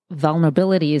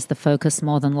 vulnerability is the focus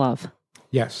more than love?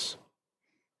 Yes.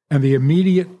 And the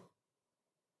immediate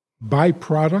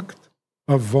byproduct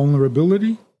of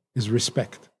vulnerability is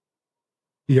respect.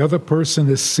 The other person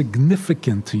is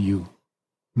significant to you,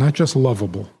 not just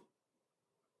lovable.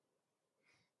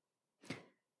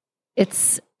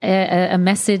 It's a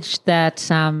message that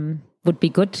would be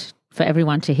good for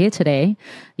everyone to hear today.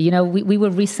 We were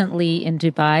recently in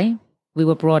Dubai. We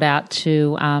were brought out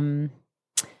to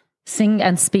sing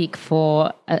and speak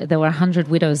for, there were 100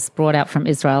 widows brought out from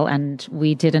Israel, and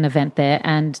we did an event there.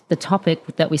 And the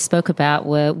topic that we spoke about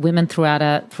were women throughout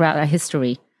our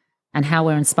history and how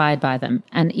we're inspired by them.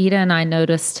 And Ida and I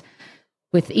noticed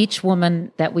with each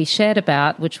woman that we shared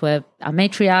about, which were our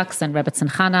matriarchs and Rebbetzin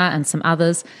Chana and some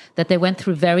others, that they went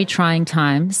through very trying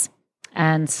times,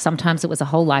 and sometimes it was a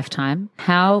whole lifetime.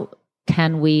 How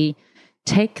can we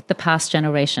take the past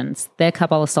generations, their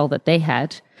Kabbalah soul that they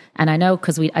had? And I know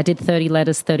because I did 30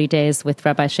 letters, 30 days with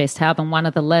Rabbi Shais, and one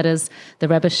of the letters, the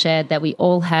Rebbe shared that we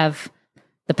all have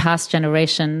the past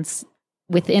generations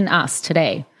within us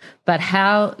today. But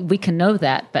how we can know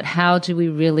that, but how do we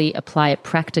really apply it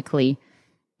practically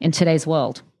in today's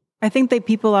world? I think that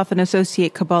people often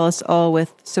associate Kabbalah's all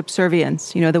with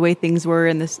subservience, the way things were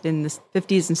in the 50s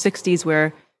and 60s,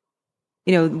 where,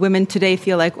 women today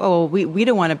feel like, oh, we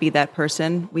don't want to be that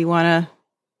person. We want to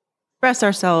express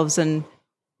ourselves and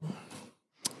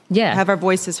have our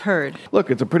voices heard. Look,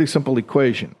 it's a pretty simple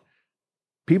equation.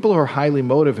 People who are highly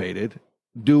motivated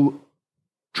do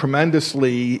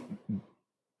tremendously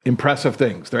impressive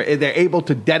things. They're able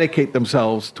to dedicate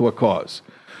themselves to a cause.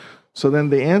 So then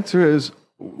the answer is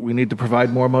we need to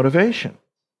provide more motivation,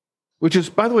 which is,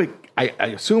 by the way, I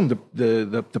assume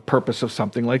the purpose of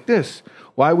something like this.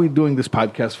 Why are we doing this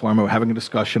podcast format? We're having a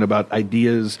discussion about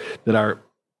ideas that are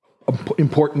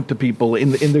important to people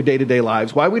in their day-to-day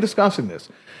lives. Why are we discussing this?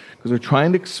 Because we're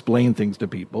trying to explain things to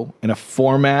people in a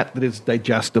format that is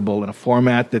digestible, in a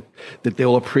format that they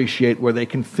will appreciate, where they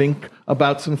can think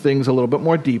about some things a little bit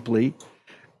more deeply.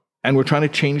 And we're trying to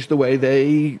change the way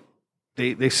they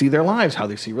see their lives, how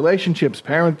they see relationships,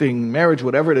 parenting, marriage,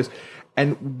 whatever it is.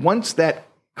 And once that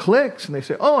clicks and they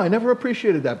say, oh, I never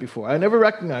appreciated that before. I never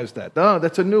recognized that. Oh,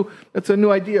 that's a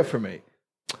new idea for me.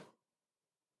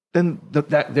 Then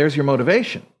there's your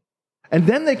motivation. And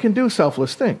then they can do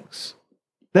selfless things.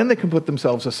 Then they can put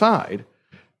themselves aside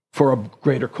for a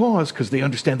greater cause because they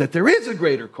understand that there is a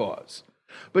greater cause.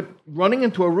 But running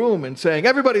into a room and saying,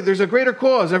 everybody, there's a greater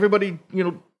cause. Everybody,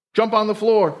 jump on the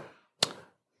floor.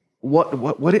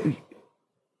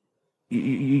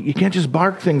 You can't just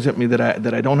bark things at me that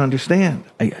I don't understand.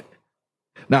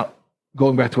 Now,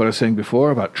 going back to what I was saying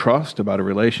before about trust, about a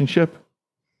relationship,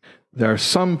 there are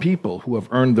some people who have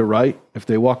earned the right, if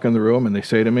they walk in the room and they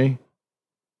say to me,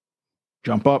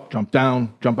 jump up, jump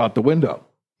down, jump out the window,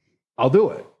 I'll do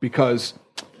it, because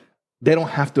they don't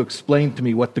have to explain to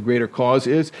me what the greater cause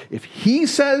is. If he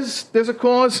says there's a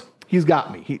cause, he's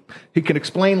got me. He can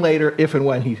explain later if and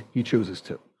when he chooses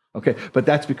to. Okay, but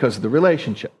that's because of the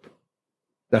relationship.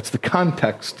 That's the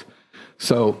context.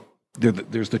 So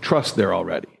there's the trust there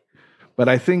already. But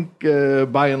I think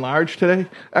by and large today,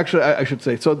 actually I should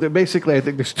say, so basically I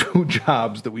think there's two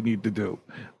jobs that we need to do.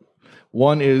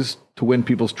 One is to win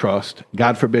people's trust.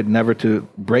 God forbid never to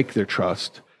break their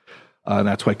trust. And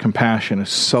that's why compassion is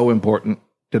so important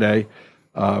today.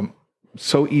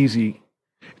 So easy.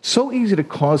 It's so easy to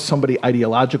cause somebody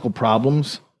ideological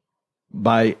problems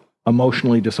by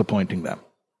emotionally disappointing them.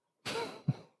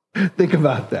 Think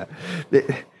about that.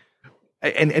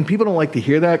 And people don't like to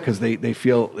hear that because they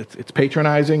feel it's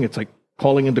patronizing. It's like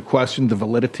calling into question the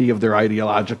validity of their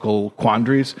ideological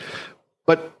quandaries.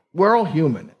 But we're all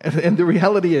human. And the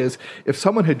reality is, if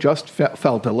someone had just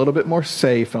felt a little bit more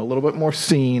safe and a little bit more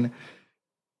seen,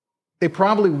 they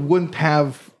probably wouldn't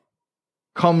have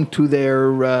come to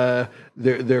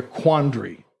their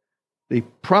quandary. They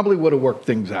probably would have worked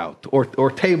things out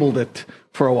or tabled it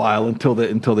for a while until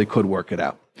they could work it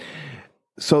out.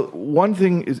 So one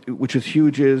thing which is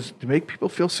huge is to make people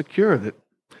feel secure. That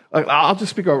I'll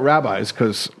just speak about rabbis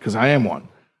because I am one.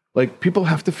 Like, people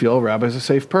have to feel a rabbi is a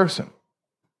safe person,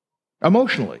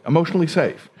 emotionally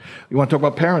safe. You want to talk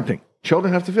about parenting?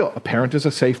 Children have to feel a parent is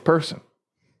a safe person.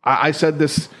 I said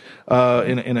this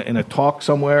in a talk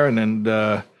somewhere, and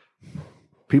then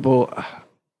people.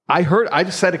 I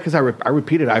just said it because I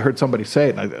repeated it. I heard somebody say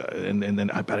it, and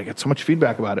then I bet I get so much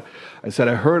feedback about it. I said,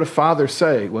 I heard a father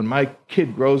say, when my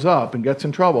kid grows up and gets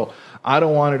in trouble, I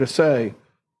don't want her to say,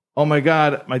 oh my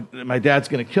God, my dad's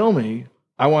going to kill me.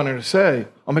 I want her to say,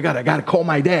 oh my God, I got to call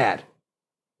my dad.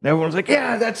 And everyone's like,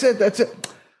 yeah, that's it.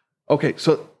 Okay,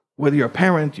 so whether you're a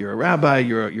parent, you're a rabbi,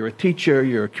 you're a teacher,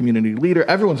 you're a community leader,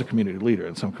 everyone's a community leader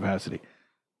in some capacity.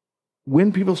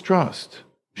 Win people's trust.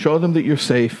 Show them that you're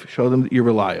safe. Show them that you're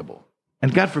reliable.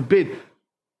 And God forbid,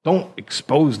 don't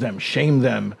expose them, shame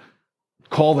them,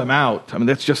 call them out. I mean,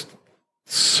 that's just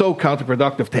so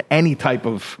counterproductive to any type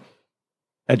of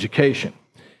education.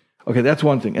 Okay, that's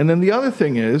one thing. And then the other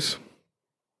thing is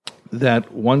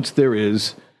that once there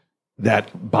is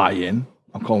that buy-in,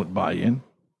 I'll call it buy-in,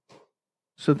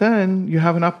 So then you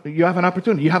have an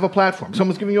opportunity. You have a platform.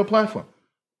 Someone's giving you a platform.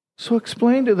 So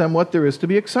explain to them what there is to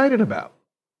be excited about.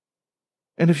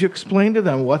 And if you explain to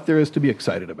them what there is to be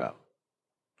excited about,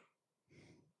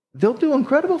 they'll do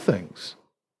incredible things.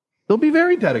 They'll be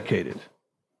very dedicated.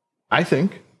 I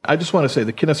think. I just want to say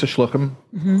the Kinnis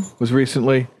HaShluchim was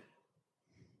recently.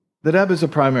 The Rebbe is a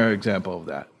primary example of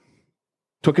that.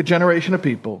 Took a generation of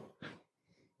people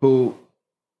who,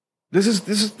 this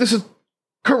is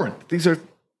current. These are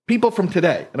people from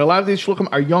today. And a lot of these shluchim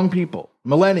are young people,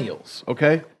 millennials,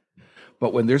 okay?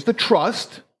 But when there's the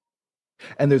trust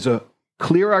and there's a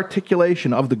clear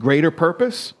articulation of the greater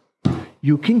purpose,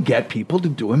 you can get people to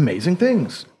do amazing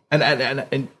things.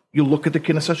 And you look at the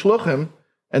Kinnis HaShluchim,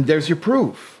 and there's your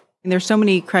proof. And there's so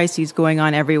many crises going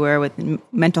on everywhere with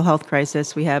mental health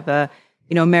crisis. We have a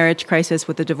marriage crisis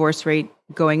with the divorce rate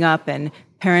going up, and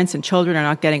parents and children are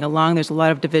not getting along. There's a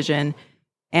lot of division.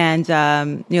 And,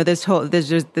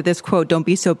 there's this quote, don't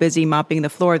be so busy mopping the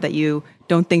floor that you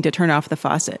don't think to turn off the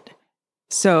faucet.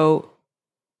 So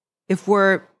if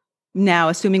we're now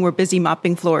assuming we're busy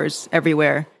mopping floors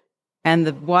everywhere and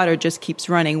the water just keeps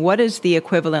running, what is the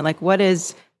equivalent?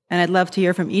 And I'd love to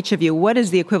hear from each of you, what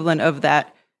is the equivalent of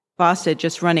that faucet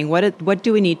just running? What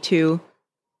do we need to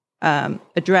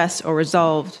address or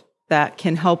resolve that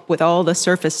can help with all the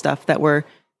surface stuff that we're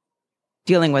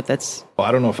dealing with? Well,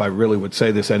 I don't know if I really would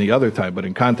say this any other time, but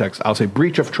in context, I'll say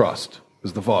breach of trust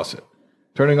is the faucet.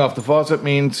 Turning off the faucet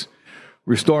means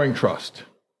restoring trust.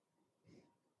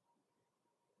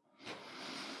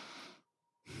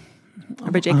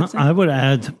 Rabbi Jacobson? I would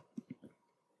add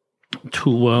to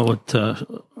what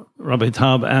Rabbi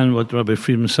Taub and what Rabbi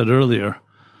Friedman said earlier,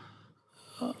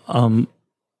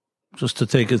 just to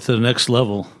take it to the next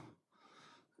level,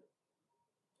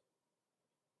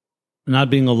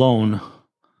 not being alone,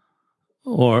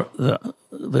 or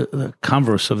the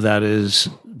converse of that is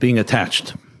being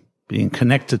attached, being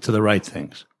connected to the right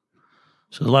things.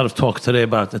 So a lot of talk today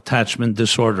about attachment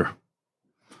disorder.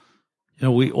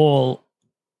 We all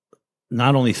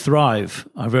not only thrive,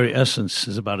 our very essence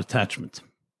is about attachment.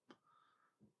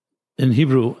 In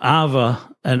Hebrew,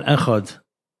 Ava and Echad,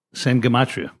 same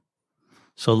gematria.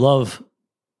 So love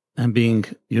and being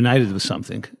united with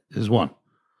something is one.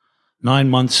 9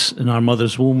 months in our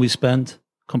mother's womb we spend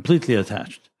completely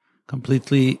attached,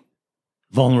 completely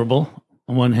vulnerable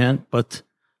on one hand, but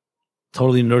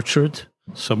totally nurtured,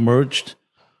 submerged,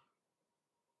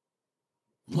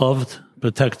 loved,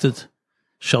 protected,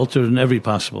 sheltered in every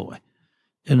possible way.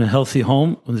 In a healthy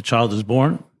home, when the child is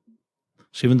born,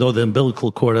 so even though the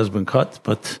umbilical cord has been cut,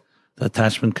 but the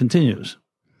attachment continues.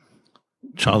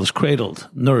 Child is cradled,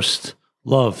 nursed,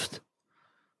 loved,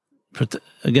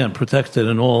 protected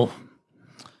in all.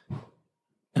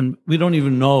 And we don't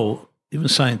even know, even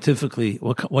scientifically,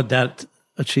 what that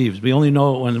achieves. We only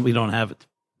know it when we don't have it.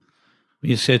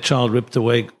 When you see a child ripped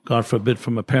away, God forbid,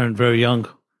 from a parent very young,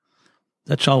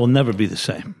 that child will never be the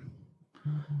same.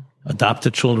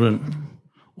 Adopted children,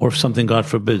 or if something, God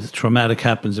forbid, traumatic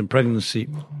happens in pregnancy.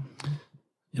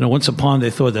 Once upon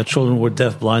they thought that children were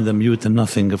deaf, blind, and mute, and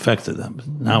nothing affected them.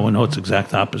 Now we know it's the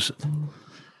exact opposite.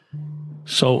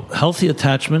 So healthy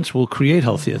attachments will create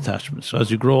healthy attachments. So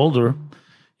as you grow older,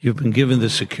 you've been given the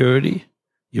security,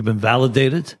 you've been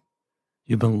validated,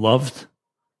 you've been loved,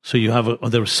 so you have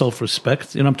their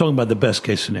self-respect. I'm talking about the best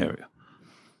case scenario.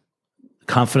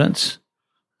 Confidence.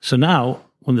 So now,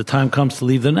 when the time comes to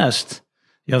leave the nest,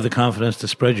 you have the confidence to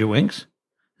spread your wings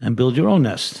and build your own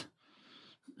nest.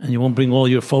 And you won't bring all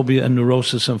your phobia and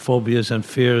neurosis and phobias and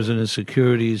fears and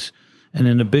insecurities and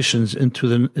inhibitions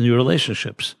into your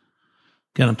relationships.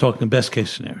 Again, I'm talking best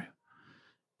case scenario.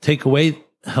 Take away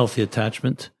healthy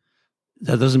attachment.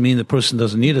 That doesn't mean the person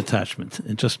doesn't need attachment.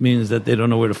 It just means that they don't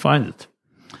know where to find it.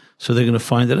 So they're going to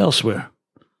find it elsewhere.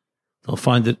 They'll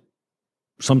find it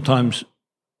sometimes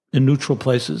in neutral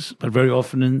places, but very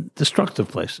often in destructive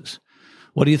places.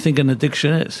 What do you think an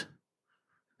addiction is?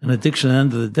 An addiction at the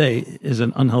end of the day is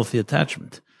an unhealthy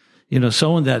attachment.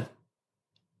 Someone that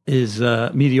is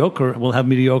mediocre will have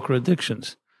mediocre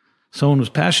addictions. Someone who's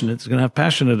passionate is going to have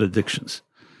passionate addictions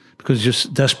because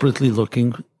you're desperately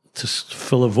looking to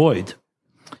fill a void.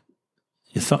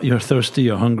 You're thirsty,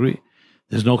 you're hungry.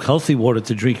 There's no healthy water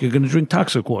to drink. You're going to drink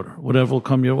toxic water, whatever will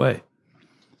come your way.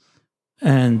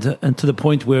 And to the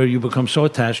point where you become so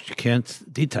attached you can't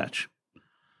detach.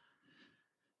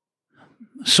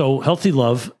 So healthy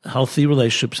love, healthy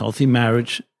relationships, healthy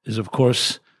marriage is, of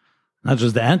course, not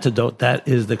just the antidote, that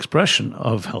is the expression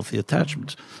of healthy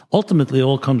attachments. Ultimately, it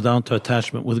all comes down to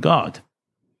attachment with God,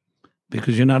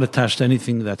 because you're not attached to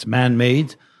anything that's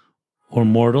man-made or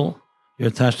mortal. You're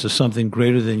attached to something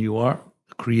greater than you are,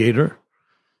 the Creator,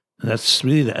 That's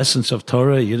really the essence of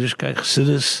Torah, Yiddishkeit,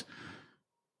 Chassidus,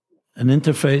 an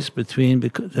interface between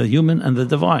the human and the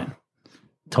divine,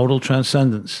 total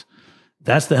transcendence.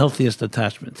 That's the healthiest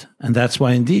attachment. And that's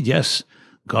why, indeed, yes,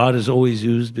 God is always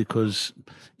used, because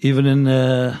even in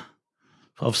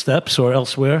 12 steps or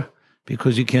elsewhere,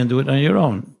 because you can't do it on your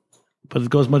own. But it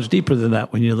goes much deeper than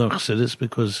that when you learn Chassidus,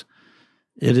 because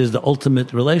it is the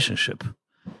ultimate relationship,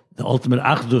 the ultimate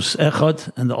achdus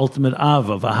echad, and the ultimate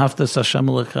ava, v'ahavtas Hashem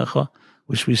Elokecha,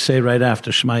 which we say right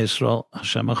after Shema Yisrael,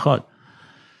 Hashem Echad.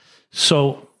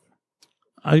 So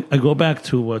I go back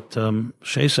to what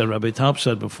Shais said, Rabbi Taub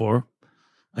said before.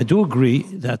 I do agree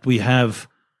that we have,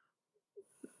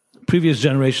 previous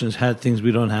generations had things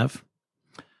we don't have,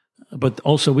 but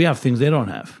also we have things they don't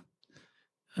have.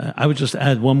 I would just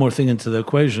add one more thing into the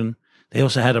equation. They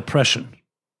also had oppression.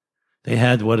 They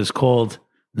had what is called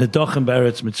Nedochem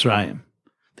Be'eretz Mitzrayim.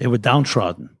 They were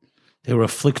downtrodden. They were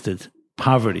afflicted,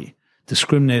 poverty,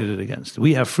 discriminated against.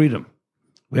 We have freedom.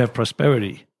 We have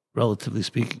prosperity, relatively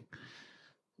speaking.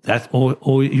 That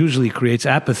usually creates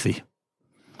apathy.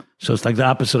 So it's like the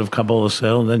opposite of Kabbalah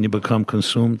Sel, and then you become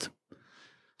consumed.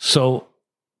 So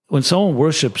when someone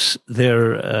worships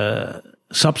their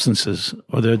substances,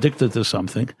 or they're addicted to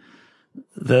something,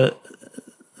 the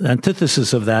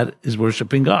antithesis of that is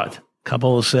worshiping God.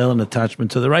 Kabbalah Sel, an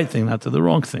attachment to the right thing, not to the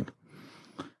wrong thing.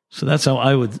 So that's how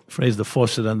I would phrase the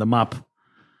faucet and the mop.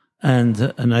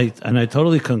 And I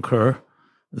totally concur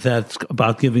that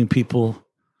about giving people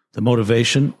the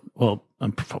motivation, well,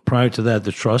 and prior to that,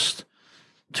 the trust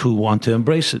to want to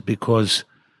embrace it, because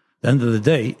at the end of the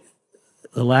day,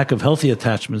 the lack of healthy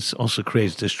attachments also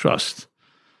creates distrust.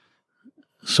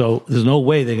 So there's no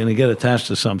way they're going to get attached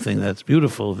to something that's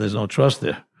beautiful if there's no trust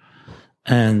there.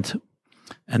 And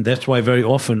that's why very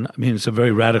often, I mean, it's a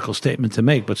very radical statement to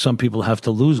make, but some people have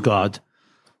to lose God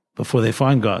before they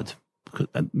find God,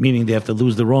 meaning they have to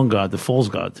lose the wrong God, the false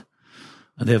God.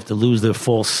 And they have to lose their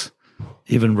false,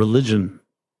 even religion,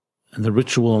 and the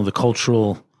ritual and the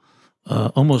cultural,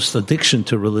 almost addiction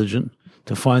to religion,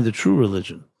 to find the true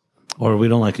religion. Or we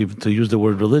don't like even to use the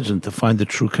word religion, to find the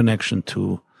true connection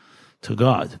to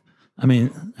God. I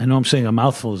mean, I know I'm saying a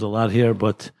mouthful, is a lot here,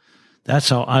 but that's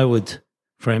how I would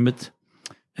frame it.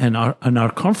 And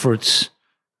our comforts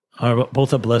are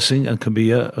both a blessing and can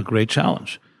be a great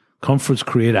challenge. Comforts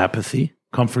create apathy,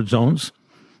 comfort zones,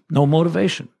 no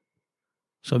motivation.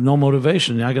 So no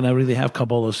motivation, you're not going to really have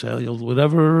Kabbalah Sel.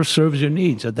 Whatever serves your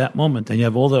needs at that moment, and you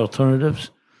have all the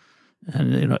alternatives,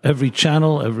 and every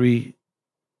channel, every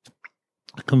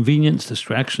convenience,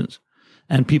 distractions,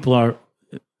 and people are,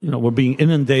 we're being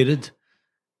inundated.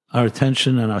 Our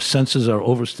attention and our senses are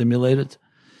overstimulated.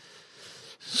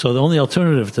 So the only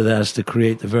alternative to that is to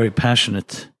create a very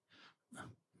passionate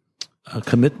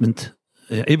commitment.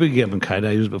 Ibergebenkeit,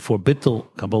 I used before, Bittul,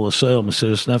 Kabbalah Sel,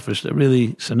 Mesiras Nefesh, they're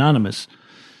really synonymous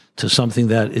to something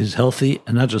that is healthy,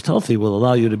 and not just healthy, will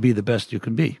allow you to be the best you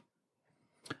can be.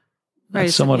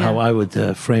 That's somewhat how I would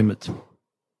frame it.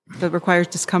 That requires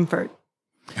discomfort.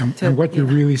 And what you're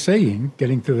really saying,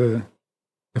 getting to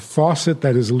the faucet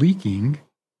that is leaking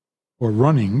or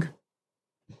running,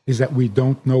 is that we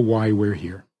don't know why we're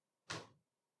here.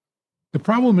 The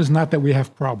problem is not that we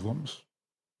have problems.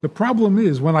 The problem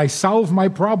is when I solve my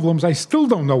problems, I still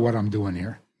don't know what I'm doing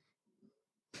here.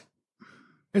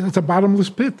 It's a bottomless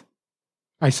pit.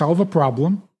 I solve a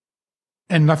problem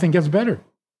and nothing gets better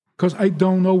because I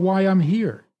don't know why I'm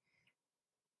here.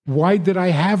 Why did I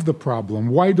have the problem?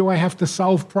 Why do I have to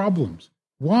solve problems?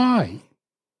 Why?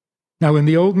 Now, in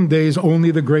the olden days,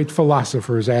 only the great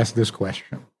philosophers asked this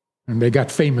question, and they got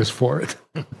famous for it.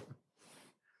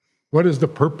 What is the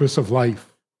purpose of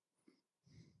life?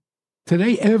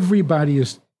 Today, everybody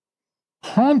is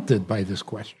haunted by this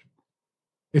question.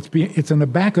 It's in the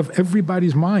back of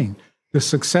everybody's mind, the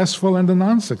successful and the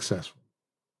non-successful,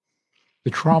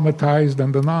 the traumatized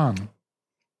and the non.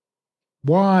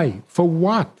 Why? For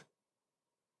what?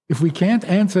 If we can't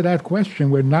answer that question,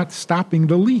 we're not stopping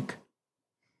the leak.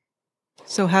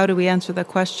 So how do we answer that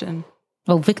question?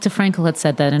 Well, Viktor Frankl had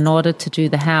said that in order to do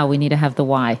the how, we need to have the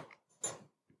why.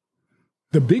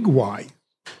 The big why.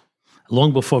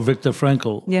 Long before Viktor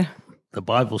Frankl, Yeah. the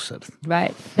Bible said it.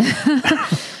 Right.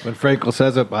 When Frankl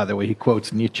says it, by the way, he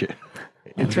quotes Nietzsche.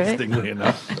 That's right. Interestingly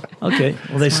enough. Okay.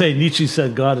 Well, they say Nietzsche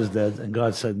said God is dead, and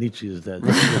God said Nietzsche is dead.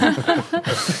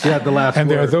 He had the last And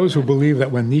word. there are those who believe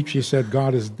that when Nietzsche said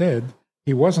God is dead,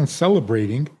 he wasn't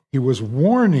celebrating, he was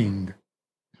warning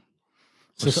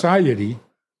society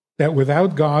that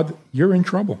without God, you're in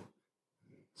trouble.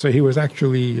 So he was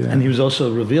actually... And he was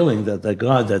also revealing that the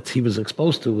God that he was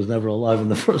exposed to was never alive in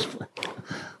the first place,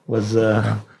 was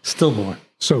stillborn.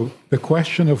 So the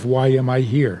question of why am I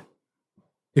here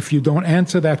If you don't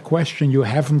answer that question, you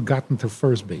haven't gotten to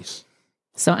first base.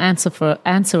 So answer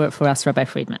it for us, Rabbi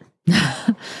Friedman.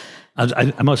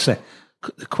 I must say,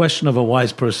 the question of a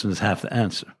wise person is half the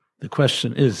answer. The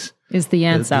question is the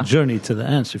answer. The journey to the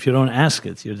answer. If you don't ask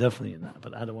it, you're definitely in that.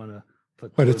 But I don't want to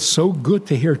put... But it's so good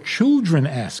to hear children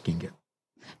asking it.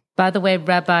 By the way,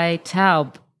 Rabbi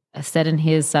Taub said in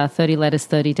his 30 Letters,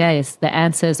 30 Days, the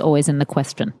answer is always in the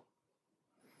question.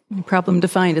 Problem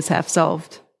defined is half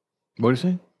solved. What did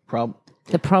you say?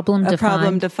 The problem A defined.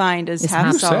 problem defined is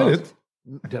half You said solved.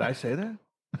 it. Did I say that?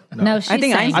 No, she's I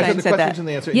think saying Einstein I said the said question's that. in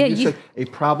the answer. Yeah, you you- said a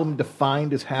problem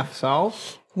defined is half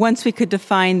solved. Once we could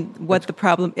define what the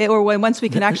problem, once we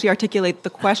can actually articulate the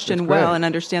question well great. and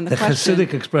understand the The question.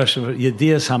 Hasidic expression,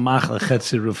 Yedias hamach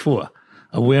lechetzi refuah.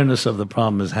 Awareness of the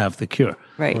problem is half the cure.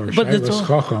 Right. Or But it's Shais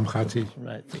all- Chacham Chati.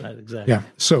 Right, exactly. Yeah.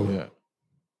 So,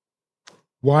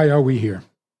 why are we here?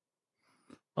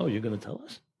 Oh, you're going to tell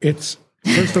us? It's,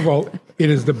 first of all, it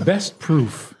is the best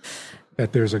proof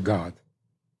that there's a God.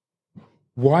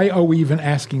 Why are we even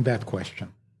asking that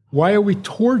question? Why are we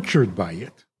tortured by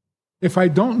it? If I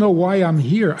don't know why I'm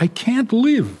here, I can't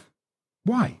live.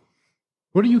 Why?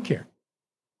 What do you care?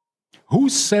 Who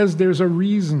says there's a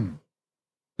reason?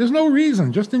 There's no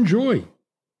reason. Just enjoy.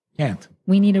 Can't.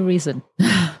 we need a reason.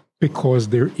 Because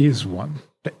there is one.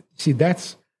 See,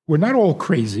 we're not all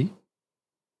crazy.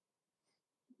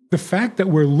 The fact that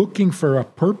we're looking for a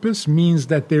purpose means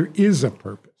that there is a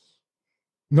purpose.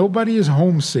 Nobody is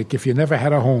homesick if you never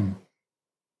had a home.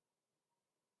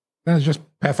 That's just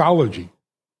pathology.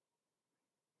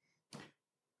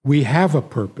 We have a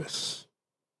purpose,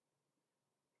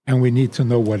 and we need to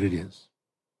know what it is.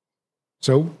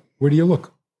 So, where do you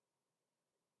look?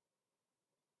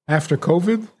 After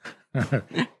COVID,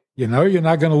 you know you're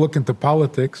not going to look into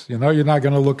politics. You know you're not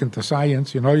going to look into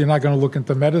science. You know you're not going to look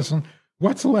into medicine.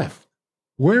 What's left?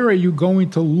 Where are you going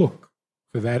to look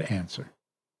for that answer?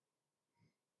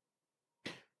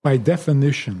 By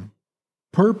definition,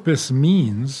 purpose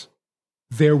means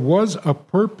there was a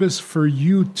purpose for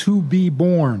you to be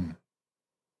born.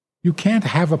 You can't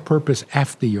have a purpose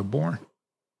after you're born.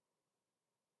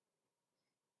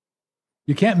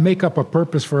 You can't make up a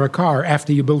purpose for a car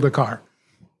after you build a car.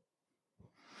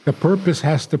 The purpose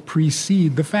has to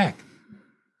precede the fact.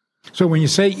 So when you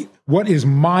say, what is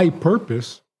my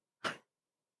purpose?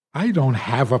 I don't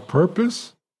have a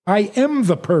purpose. I am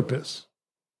the purpose.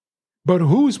 But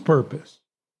whose purpose?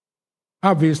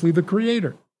 Obviously the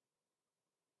Creator.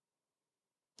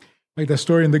 Like the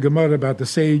story in the Gemara about the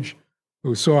sage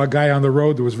who saw a guy on the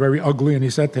road that was very ugly, and he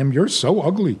said to him, "You're so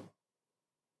ugly."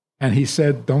 And he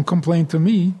said, "Don't complain to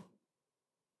me,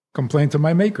 complain to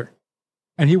my maker."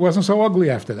 And he wasn't so ugly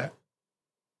after that,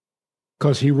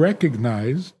 because he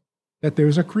recognized that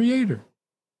there's a Creator.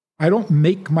 I don't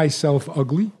make myself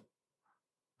ugly.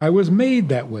 I was made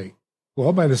that way.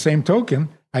 Well, by the same token,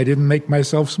 I didn't make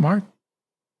myself smart.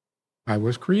 I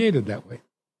was created that way.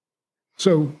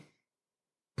 So,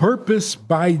 purpose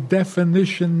by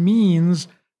definition means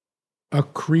a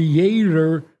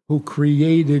creator who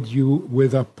created you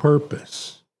with a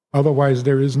purpose. Otherwise,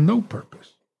 there is no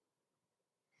purpose.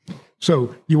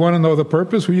 So, you want to know the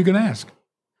purpose? Who are you going to ask?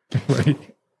 Right?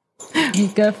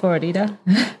 Go for it, Ida.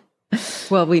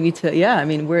 Well, we need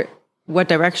to, what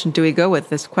direction do we go with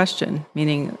this question?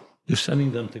 Meaning, You're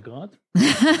sending them to God?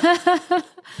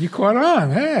 You caught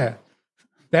on, yeah.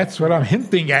 That's what I'm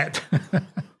hinting at.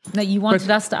 No, you wanted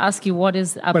us to ask you what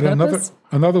is our But purpose?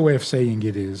 another way of saying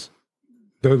it is,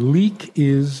 the leak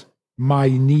is my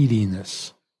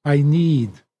neediness. I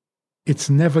need. It's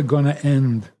never going to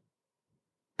end.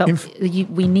 But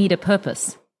we need a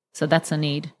purpose. So that's a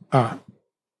need.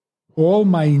 All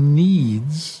my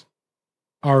needs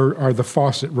are the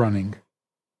faucet running.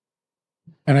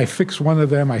 And I fix one of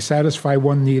them, I satisfy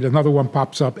one need, another one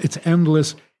pops up. It's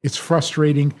endless, it's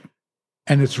frustrating,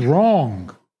 and it's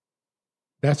wrong.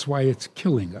 That's why it's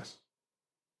killing us.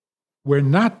 We're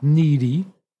not needy,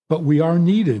 but we are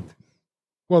needed.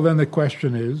 Well, then the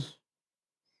question is,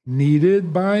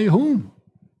 needed by whom?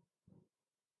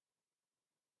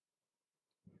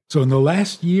 So in the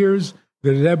last years,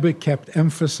 the Rebbe kept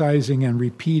emphasizing and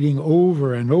repeating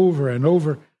over and over and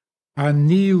over,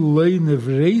 Ani lo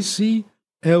nivresi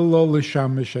elo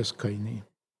l'shamesh eskaini.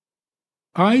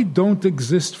 I don't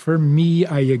exist for me,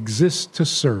 I exist to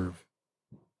serve.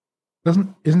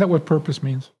 Isn't that what purpose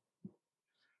means?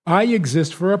 I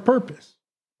exist for a purpose,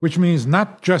 which means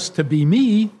not just to be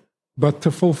me, but to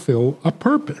fulfill a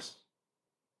purpose.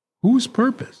 Whose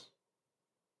purpose?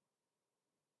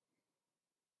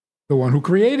 The one who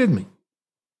created me.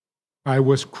 I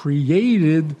was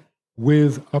created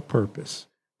with a purpose.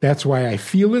 That's why I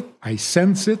feel it, I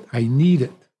sense it, I need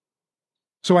it.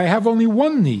 So I have only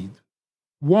one need.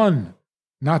 One.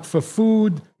 Not for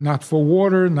food, not for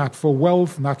water, not for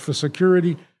wealth, not for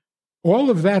security. All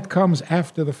of that comes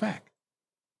after the fact.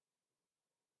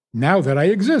 Now that I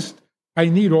exist, I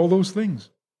need all those things.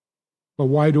 But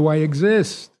why do I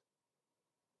exist?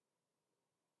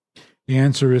 The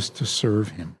answer is to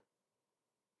serve him.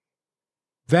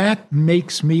 That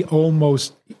makes me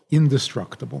almost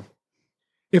indestructible.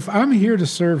 If I'm here to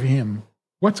serve him,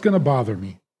 what's going to bother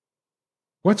me?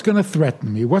 What's going to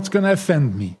threaten me? What's going to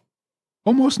offend me?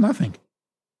 Almost nothing.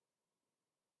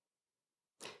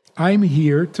 I'm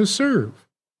here to serve.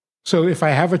 So if I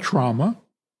have a trauma,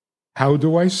 how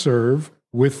do I serve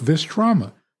with this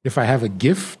trauma? If I have a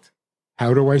gift,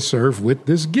 how do I serve with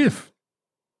this gift?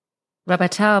 Rabbi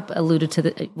Taub alluded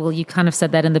to you kind of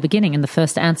said that in the beginning, in the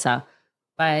first answer,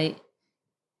 by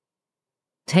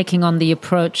taking on the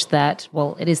approach that,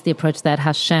 it is the approach that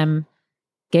Hashem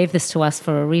gave this to us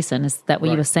for a reason. Is that what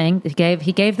you were saying?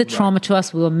 He gave the trauma to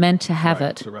us. We were meant to have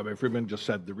it. So Rabbi Friedman just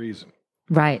said the reason.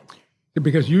 Right.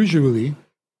 Because usually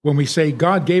when we say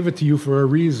God gave it to you for a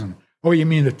reason, oh, you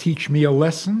mean to teach me a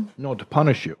lesson? No, to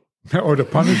punish you. Or to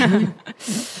punish me?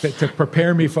 to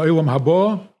prepare me for Ilam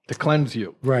Haba? To cleanse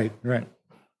you. Right.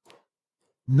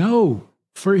 No,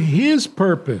 for his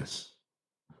purpose.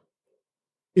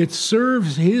 It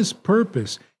serves his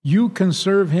purpose. You can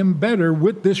serve him better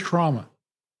with this trauma.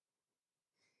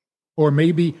 Or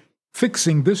maybe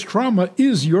fixing this trauma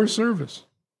is your service.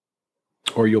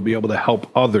 Or you'll be able to help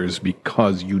others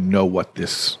because you know what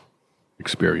this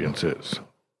experience is.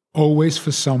 Always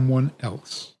for someone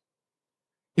else.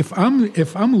 If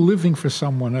I'm living for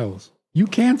someone else, you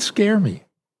can't scare me.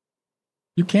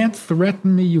 You can't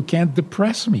threaten me. You can't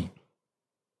depress me.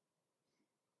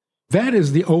 That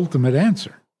is the ultimate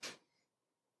answer.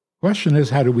 Question is,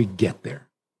 how do we get there?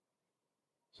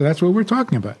 So that's what we're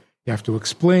talking about. You have to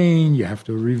explain, you have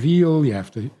to reveal, you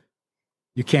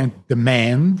can't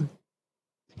demand.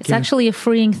 It's actually a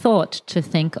freeing thought to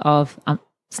think of,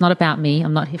 it's not about me,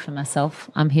 I'm not here for myself,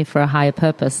 I'm here for a higher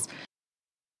purpose.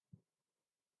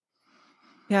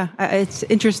 Yeah, it's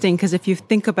interesting because if you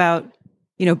think about,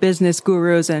 business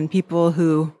gurus and people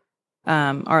who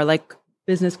are like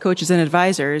business coaches and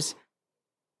advisors,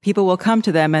 people will come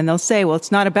to them and they'll say, well,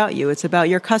 it's not about you. It's about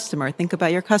your customer. Think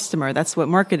about your customer. That's what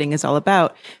marketing is all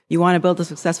about. You want to build a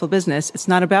successful business. It's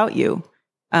not about you.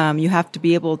 You have to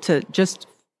be able to just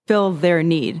fill their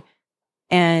need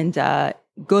and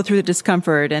go through the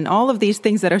discomfort and all of these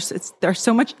things that they're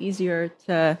so much easier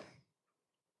to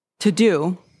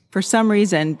do for some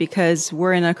reason because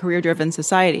we're in a career-driven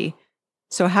society.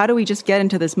 So how do we just get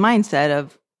into this mindset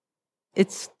of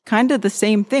it's kind of the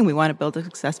same thing. We want to build a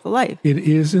successful life. It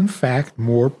is, in fact,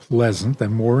 more pleasant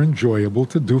and more enjoyable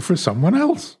to do for someone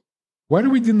else. Why do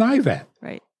we deny that?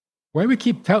 Right. Why do we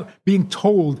keep being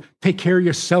told, take care of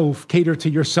yourself, cater to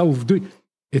yourself?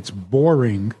 It's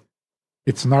boring.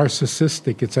 It's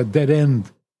narcissistic. It's a dead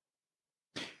end.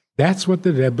 That's what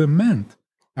the Rebbe meant.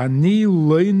 Ani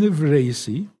lo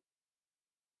nivresi.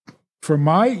 For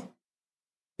my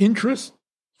interest,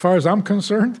 as far as I'm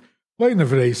concerned, leave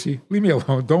me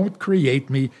alone. Don't create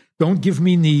me. Don't give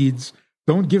me needs.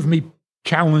 Don't give me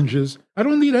challenges. I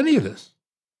don't need any of this.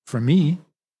 For me,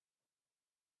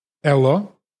 Ella,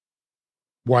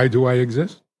 why do I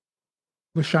exist?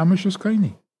 L'shamash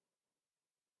eskaini.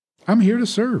 I'm here to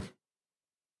serve.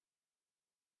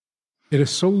 It is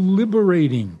so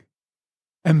liberating.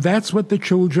 And that's what the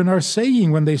children are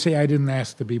saying when they say, I didn't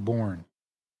ask to be born.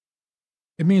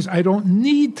 It means I don't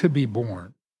need to be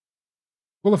born.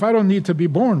 Well, if I don't need to be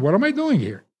born, what am I doing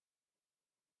here?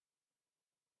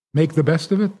 Make the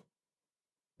best of it?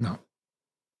 No.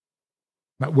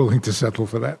 Not willing to settle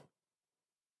for that.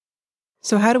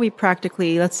 So how do we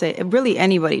practically, let's say, really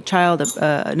anybody, child,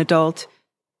 an adult,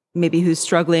 maybe who's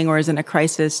struggling or is in a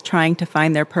crisis, trying to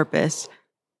find their purpose,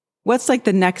 what's like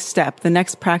the next step, the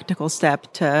next practical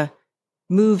step to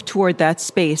move toward that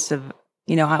space of,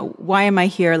 why am I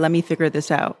here? Let me figure this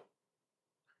out.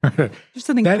 Just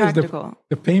something that practical. Is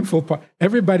the painful part.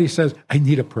 Everybody says, I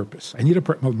need a purpose. I need a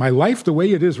purpose. My life, the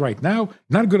way it is right now,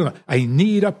 not good enough. I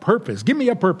need a purpose. Give me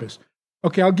a purpose.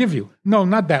 Okay, I'll give you. No,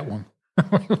 not that one.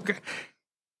 Okay.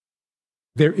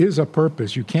 There is a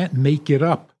purpose. You can't make it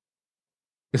up.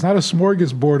 It's not a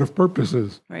smorgasbord of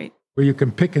purposes, right, where you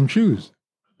can pick and choose.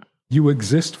 You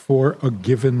exist for a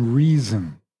given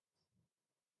reason.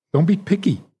 Don't be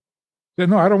picky. Say,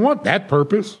 no, I don't want that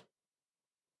purpose.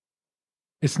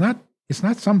 It's not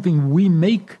something we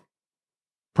make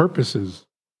purposes.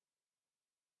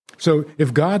 So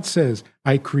if God says,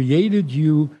 I created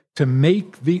you to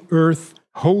make the earth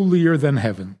holier than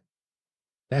heaven,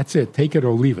 that's it. Take it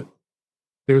or leave it.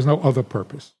 There's no other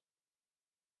purpose.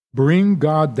 Bring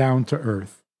God down to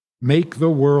earth. Make the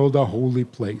world a holy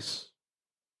place.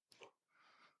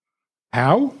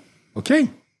 How? Okay.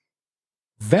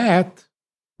 That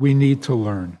we need to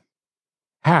learn.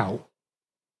 How?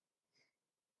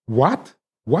 What?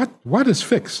 What is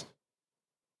fixed?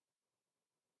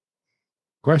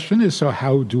 Question is, so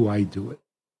how do I do it?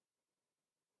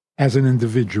 As an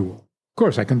individual. Of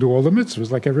course, I can do all the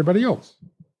mitzvahs like everybody else,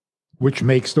 which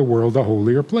makes the world a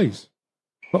holier place.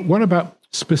 But what about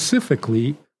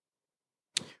specifically,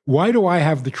 why do I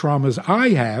have the traumas I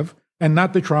have and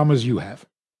not the traumas you have?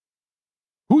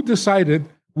 Who decided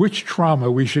which trauma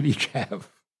we should each have?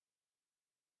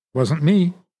 Wasn't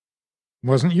me.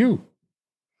 Wasn't you.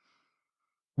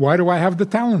 Why do I have the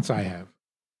talents I have?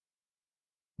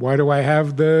 Why do I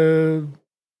have the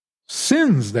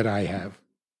sins that I have?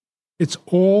 It's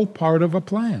all part of a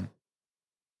plan.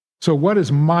 So what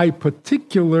is my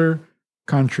particular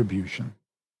contribution?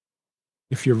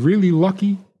 If you're really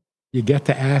lucky, you get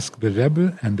to ask the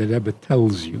Rebbe, and the Rebbe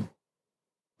tells you.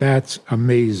 That's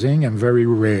amazing and very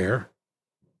rare,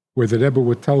 where the Rebbe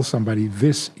would tell somebody,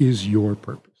 this is your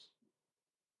purpose.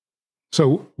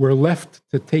 So we're left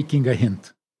to taking a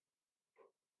hint.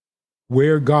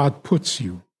 Where God puts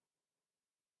you,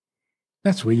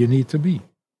 that's where you need to be.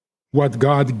 What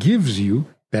God gives you,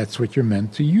 that's what you're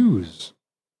meant to use.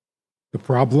 The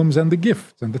problems and the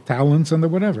gifts and the talents and the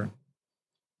whatever.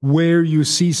 Where you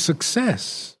see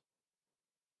success,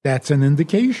 that's an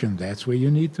indication. That's where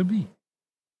you need to be.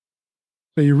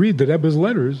 So you read the Rebbe's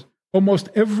letters, almost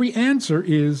every answer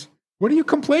is, what are you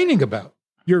complaining about?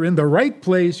 You're in the right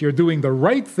place, you're doing the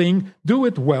right thing, do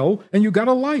it well, and you got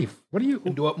a life. What do you...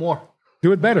 And do it more.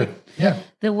 Do it better. Yeah.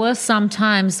 There were some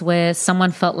times where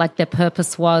someone felt like their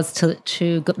purpose was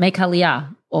to make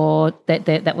aliyah, or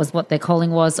that was what their calling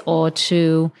was, or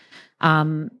to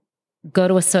go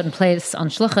to a certain place on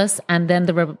shluchus, and then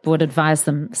the Rebbe would advise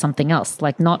them something else.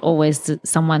 Like not always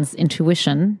someone's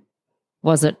intuition,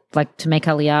 was it like to make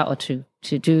aliyah or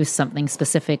to do something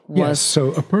specific? Yes,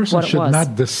 so a person should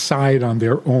not decide on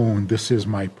their own, this is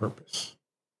my purpose.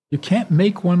 You can't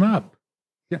make one up.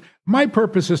 Yeah. My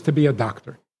purpose is to be a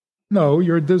doctor. No,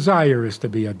 your desire is to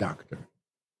be a doctor.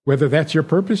 Whether that's your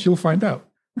purpose, you'll find out.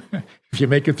 If you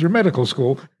make it through medical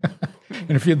school.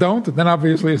 And if you don't, then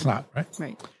obviously it's not, right?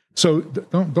 Right. So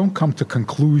don't come to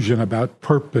conclusion about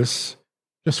purpose.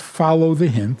 Just follow the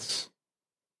hints,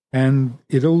 and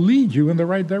it'll lead you in the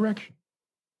right direction.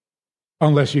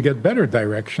 Unless you get better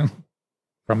direction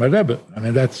from a Rebbe. I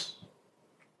mean, that's...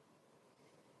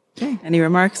 Okay. Any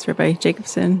remarks, Rabbi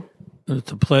Jacobson?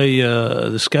 To play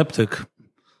the skeptic,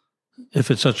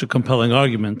 if it's such a compelling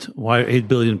argument, why are 8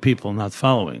 billion people not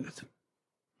following it?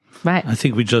 Right. I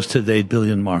think we just hit the 8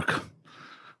 billion mark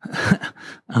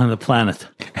on the planet.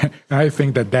 I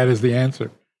think that is the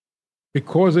answer.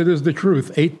 Because it is the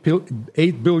truth, 8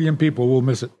 billion people will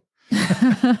miss it.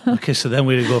 Okay, so then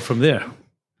we go from there.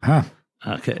 Huh.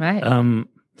 Okay. Right.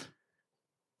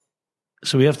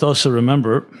 So we have to also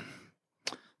remember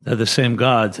that the same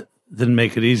God didn't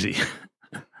make it easy.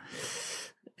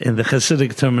 In the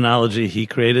Hasidic terminology, he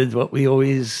created what we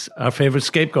always, our favorite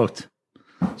scapegoat.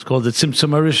 It's called the Tzimtzum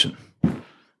Arishin,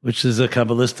 which is a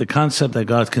Kabbalistic concept that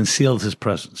God concealed his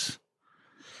presence.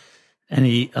 And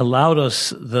he allowed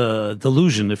us the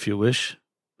delusion, if you wish.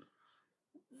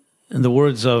 In the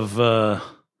words of,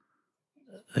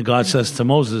 God says to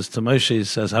Moses, to Moshe, he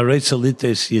says, Haretz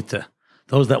alites yita.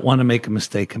 Those that want to make a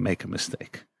mistake can make a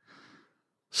mistake.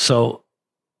 So,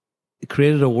 he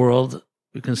created a world,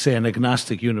 you can say an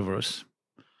agnostic universe,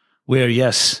 where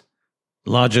yes,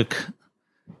 logic,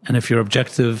 and if you're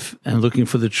objective and looking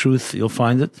for the truth, you'll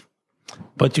find it.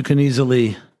 But you can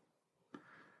easily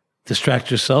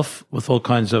distract yourself with all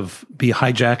kinds of, be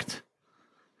hijacked,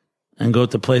 and go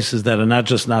to places that are not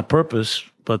just not purpose,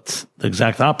 but the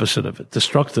exact opposite of it,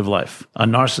 destructive life, a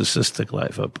narcissistic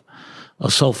life,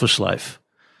 a selfish life.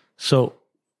 So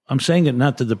I'm saying it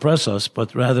not to depress us,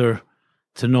 but rather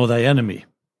to know thy enemy.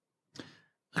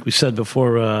 Like we said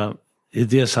before,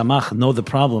 Idea Samach, know the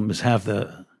problem is half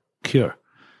the cure.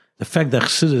 The fact that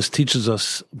Chassidus teaches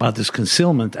us about this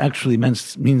concealment actually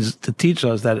means to teach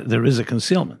us that there is a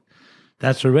concealment.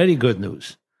 That's already good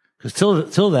news. Because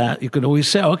till that, you could always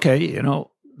say, okay,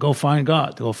 go find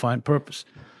God, go find purpose.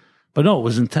 But no, it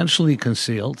was intentionally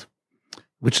concealed,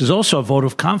 which is also a vote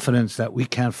of confidence that we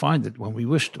can't find it when we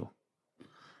wish to.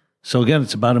 So again,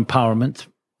 it's about empowerment.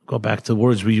 Go back to the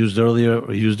words we used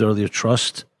earlier,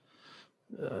 trust,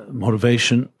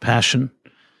 motivation, passion.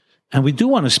 And we do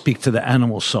want to speak to the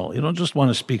animal soul. You don't just want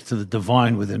to speak to the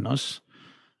divine within us.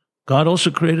 God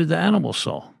also created the animal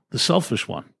soul, the selfish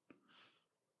one.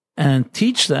 and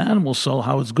teach the animal soul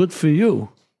how it's good for you,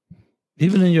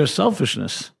 even in your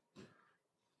selfishness,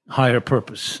 higher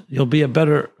purpose. You'll be a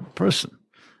better person.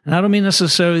 And I don't mean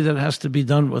necessarily that it has to be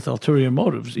done with ulterior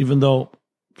motives, even though,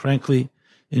 frankly,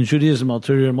 in Judaism,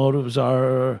 ulterior motives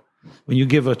are when you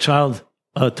give a child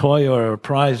a toy or a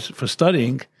prize for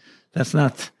studying, that's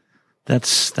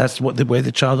what the way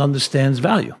the child understands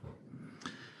value.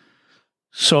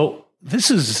 So this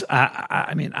is,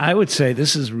 I would say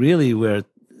this is really where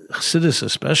Chassidus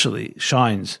especially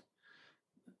shines,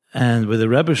 and where the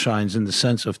Rebbe shines in the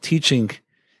sense of teaching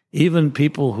even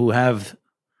people who have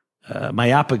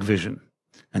myopic vision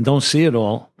and don't see it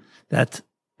all, that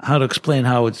how to explain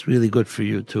how it's really good for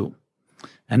you too.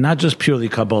 And not just purely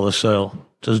Kabbalah soil,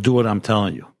 just do what I'm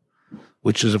telling you,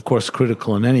 which is of course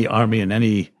critical in any army and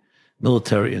any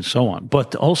military and so on,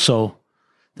 but also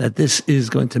that this is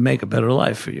going to make a better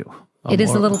life for you. It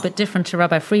is a little bit different to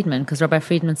Rabbi Friedman, because Rabbi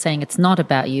Friedman's saying it's not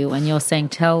about you, and you're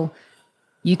saying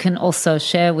you can also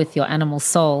share with your animal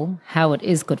soul how it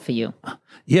is good for you.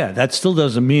 Yeah, that still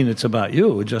doesn't mean it's about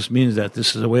you. It just means that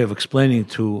this is a way of explaining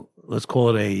to, let's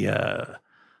call it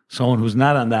someone who's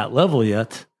not on that level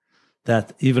yet,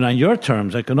 that even on your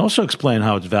terms, I can also explain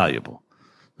how it's valuable.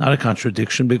 Not a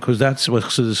contradiction, because that's what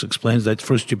Chassidus explains, that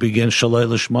first you begin Shalai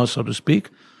Lishma, so to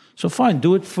speak. So fine,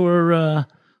 do it for,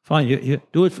 you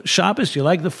do it for Shabbos, you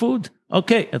like the food?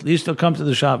 Okay, at least you'll come to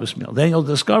the Shabbos meal. Then you'll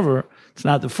discover it's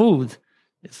not the food,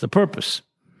 it's the purpose.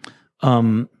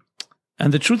 And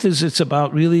the truth is, it's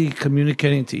about really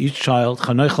communicating to each child.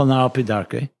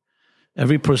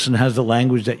 Every person has the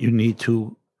language that you need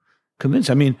to convince.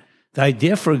 I mean, the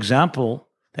idea, for example,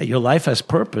 that your life has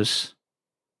purpose,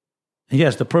 and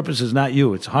yes, the purpose is not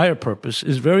you, it's higher purpose,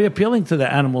 is very appealing to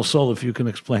the animal soul if you can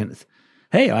explain it.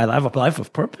 Hey, I have a life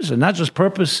of purpose, and not just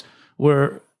purpose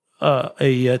where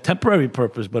a temporary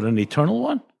purpose, but an eternal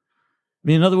one. I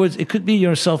mean, in other words, it could be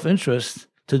your self-interest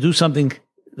to do something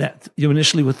that you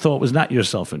initially thought was not your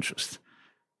self-interest.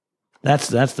 That's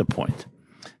the point.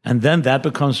 And then that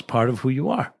becomes part of who you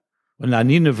are. When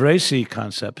Ani Nevresi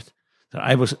concept, that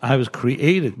I was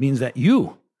created, means that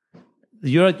you're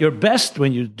at your best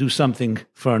when you do something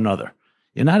for another.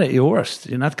 You're not at your worst.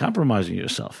 You're not compromising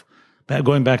yourself.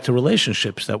 Going back to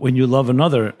relationships, that when you love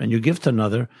another and you give to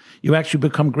another, you actually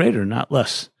become greater, not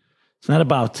less. It's not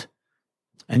about,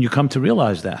 and you come to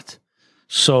realize that.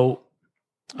 So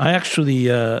I actually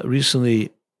recently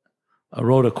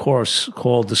wrote a course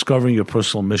called Discovering Your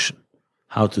Personal Mission,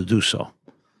 How to Do So.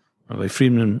 Rabbi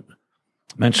Friedman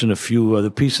mentioned a few other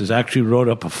pieces. I actually wrote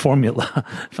up a formula.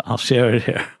 I'll share it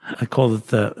here. I called it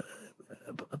the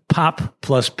POP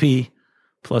plus P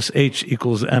plus H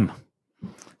equals M.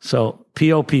 So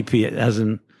POPP, as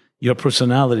in your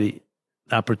personality,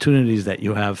 the opportunities that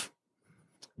you have,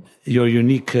 your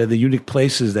unique, the unique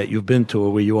places that you've been to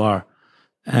or where you are,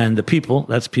 and the people,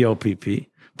 that's POPP,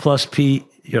 plus P,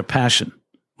 your passion.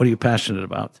 What are you passionate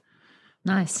about?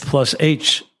 Nice. Plus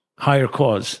H, higher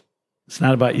cause. It's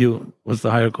not about you. What's the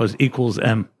higher cause? Equals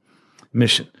M,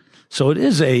 mission. So it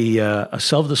is a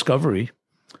self-discovery.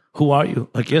 Who are you?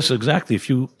 Like, yes, exactly. If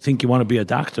you think you want to be a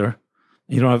doctor,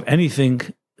 you don't have anything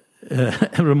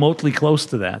remotely close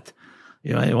to that.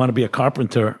 You know, you want to be a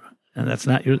carpenter, and that's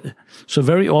not your. So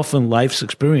very often, life's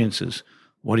experiences.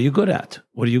 What are you good at?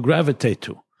 What do you gravitate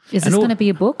to? Is this going to be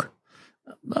a book?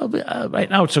 Well, right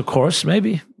now, it's a course,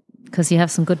 maybe. Because you have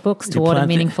some good books, Toward a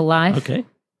Meaningful Life. Okay.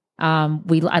 I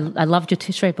loved your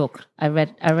Tishrei book. I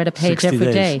read a page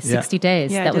every day. 60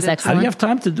 days. Yeah, that was excellent. How do you have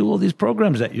time to do all these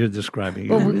programs that you're describing?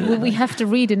 Well, we have to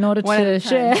read in order to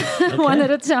share one at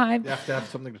a time. You have to have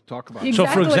something to talk about.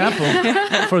 Exactly.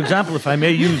 So, for example, if I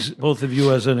may use both of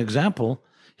you as an example,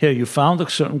 here you found a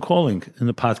certain calling in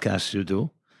the podcasts you do.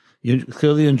 You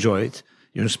clearly enjoy it.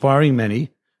 You're inspiring many.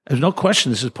 There's no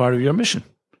question this is part of your mission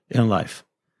in life.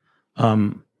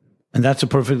 And that's a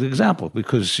perfect example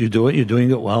because you do it, you're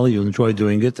doing it well, you enjoy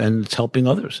doing it, and it's helping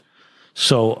others.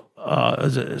 So,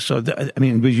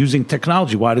 we're using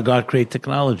technology. Why did God create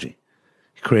technology?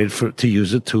 He created to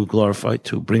use it to glorify,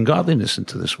 to bring godliness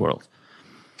into this world.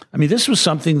 I mean, this was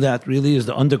something that really is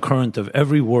the undercurrent of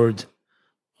every word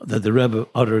that the Rebbe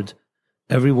uttered,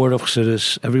 every word of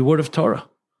Chassidus, every word of Torah.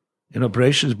 You know,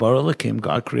 Bereshit bara Elokim,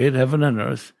 God created heaven and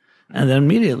earth, and then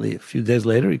immediately, a few days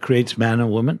later, he creates man and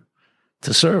woman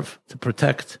to serve, to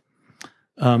protect.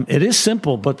 It is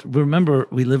simple, but remember,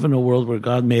 we live in a world where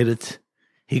God made it.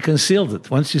 He concealed it.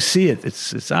 Once you see it,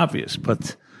 it's obvious.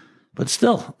 But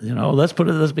still, you know, let's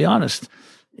be honest.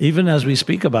 Even as we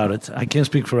speak about it, I can't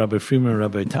speak for Rabbi Friedman and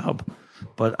Rabbi Taub,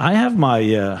 but I have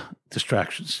my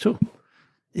distractions too.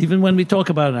 Even when we talk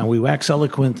about it now, we wax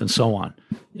eloquent and so on.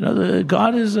 You know,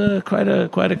 God is quite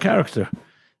a character.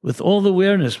 with all the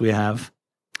awareness we have,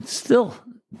 you still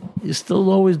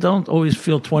don't always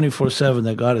feel 24/7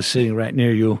 that God is sitting right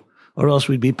near you, or else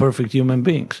we'd be perfect human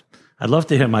beings. I'd love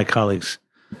to hear my colleagues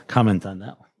comment on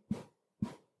that one.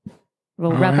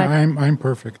 Well, Rabbi, I'm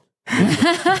perfect.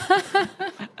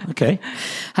 Okay.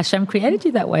 Hashem created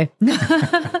you that way.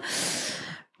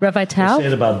 Rabbi I Tao? say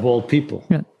it about bald people.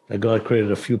 Yeah. That God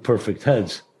created a few perfect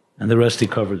heads, and the rest he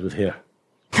covered with hair.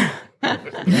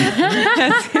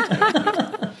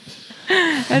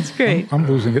 That's great. I'm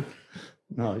losing it.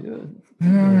 No,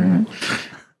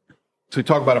 So we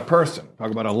talk about a person,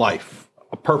 talk about a life,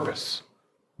 a purpose.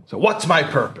 So what's my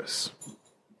purpose?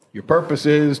 Your purpose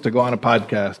is to go on a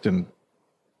podcast and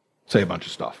say a bunch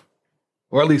of stuff.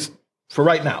 Or at least for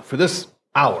right now, for this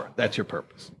hour, that's your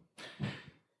purpose.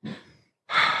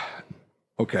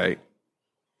 Okay.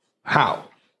 How?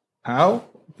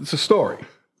 It's a story.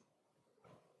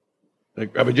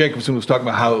 Like Rabbi Jacobson was talking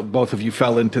about how both of you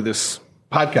fell into this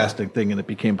podcasting thing and it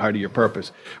became part of your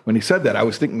purpose. When he said that, I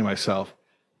was thinking to myself,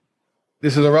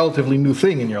 this is a relatively new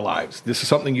thing in your lives. This is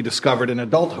something you discovered in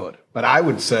adulthood. But I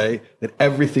would say that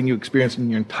everything you experienced in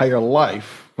your entire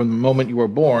life, from the moment you were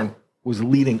born, was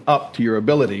leading up to your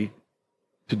ability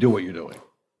to do what you're doing.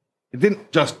 It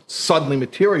didn't just suddenly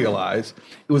materialize.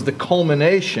 It was the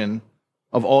culmination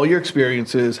of all your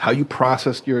experiences, how you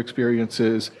processed your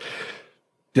experiences,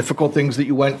 difficult things that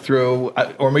you went through,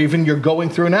 or even you're going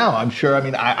through now. I'm sure,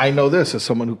 I know this as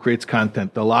someone who creates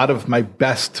content. A lot of my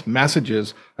best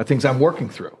messages are things I'm working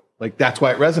through. Like, that's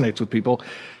why it resonates with people.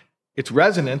 It's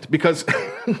resonant because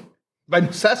by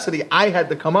necessity, I had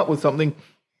to come up with something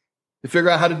to figure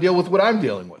out how to deal with what I'm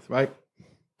dealing with, right?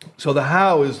 So the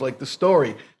how is like the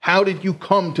story. How did you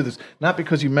come to this? Not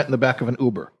because you met in the back of an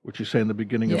Uber, which you say in the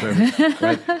beginning of everything,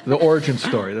 right? The origin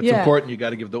story. That's important. You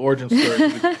got to give the origin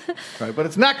story. Right? But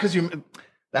it's not because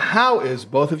the how is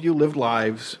both of you lived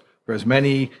lives for as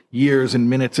many years and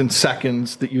minutes and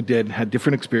seconds that you did, had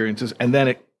different experiences, and then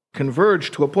it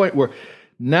converged to a point where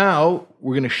now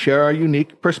we're going to share our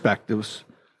unique perspectives.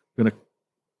 We're going to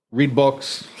read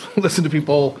books, listen to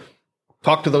people,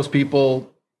 talk to those people,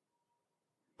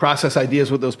 process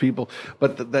ideas with those people.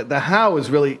 But the how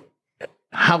is really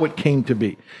how it came to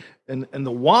be. And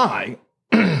the why,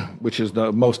 which is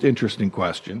the most interesting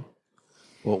question,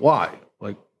 well, why?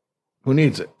 Like, who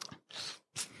needs it?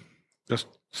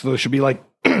 So there should be like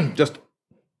just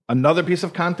another piece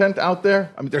of content out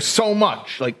there? There's so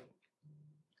much. Like,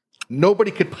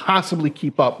 nobody could possibly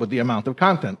keep up with the amount of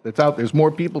content that's out there. There's more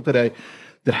people today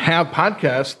that have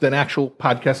podcasts than actual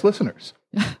podcast listeners.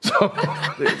 So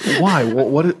why?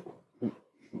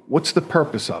 What's the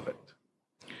purpose of it?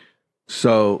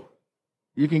 So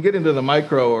you can get into the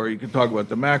micro or you can talk about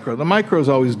the macro. The micro is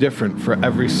always different for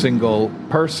every single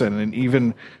person and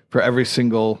even for every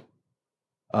single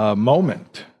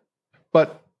moment.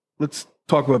 But let's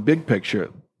talk about big picture.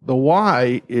 The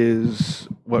why is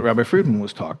what Rabbi Friedman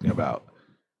was talking about.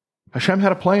 Hashem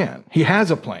had a plan. He has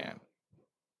a plan.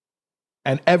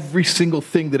 And every single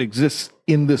thing that exists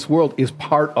in this world is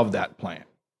part of that plan.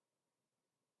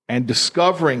 And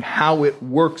discovering how it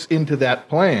works into that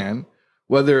plan,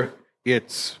 whether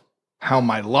it's how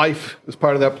my life is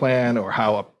part of that plan, or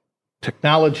how a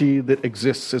technology that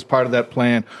exists is part of that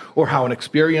plan, or how an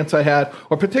experience I had,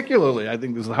 or particularly, I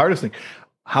think this is the hardest thing,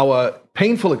 how a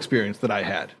painful experience that I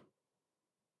had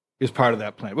is part of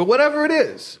that plan. But whatever it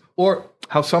is, or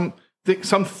how something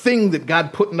that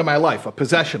God put into my life, a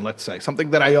possession, let's say,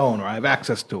 something that I own or I have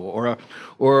access to, or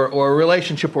a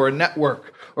relationship or a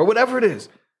network, or whatever it is,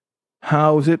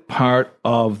 how is it part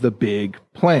of the big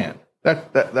plan?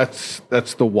 That's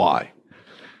the why.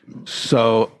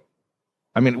 So,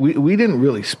 we didn't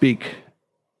really speak,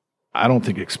 I don't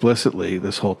think explicitly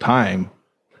this whole time,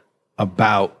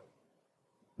 about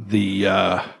the,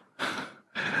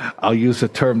 I'll use a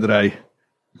term that I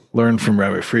learned from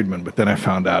Rabbi Friedman, but then I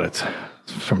found out it's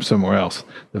from somewhere else.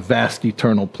 The vast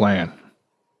eternal plan.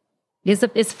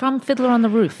 It's from Fiddler on the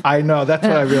Roof. I know, that's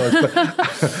what I realized. But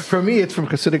for me, it's from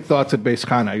Hasidic Thoughts at Beis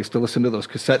Chana. I used to listen to those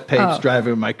cassette tapes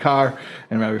driving in my car,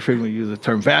 and Rabbi Friedman would use the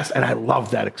term vast, and I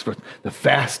love that expression, the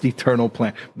vast eternal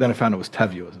plan. Then I found it was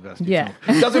Tevye as a vast eternal.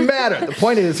 It doesn't matter. The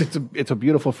point is, it's a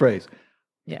beautiful phrase.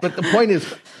 Yeah. But the point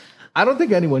is, I don't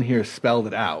think anyone here spelled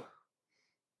it out.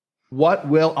 What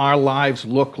will our lives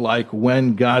look like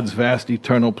when God's vast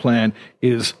eternal plan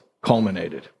is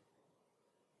culminated?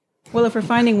 Well, if we're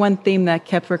finding one theme that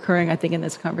kept recurring, I think, in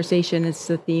this conversation, it's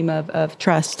the theme of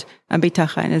trust,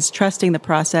 bitachon, is trusting the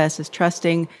process, is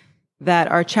trusting that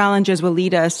our challenges will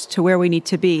lead us to where we need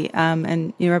to be.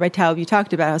 And Rabbi Taub, you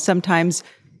talked about how sometimes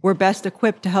we're best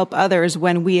equipped to help others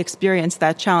when we experience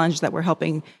that challenge that we're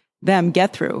helping them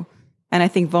get through. And I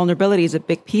think vulnerability is a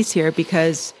big piece here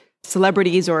because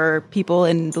celebrities or people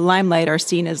in the limelight are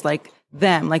seen as like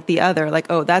them, like the other, like,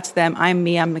 oh, that's them. I'm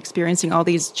me. I'm experiencing all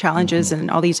these challenges and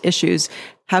all these issues.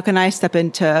 How can I step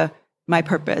into my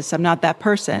purpose? I'm not that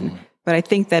person. But I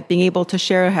think that being able to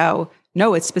share how,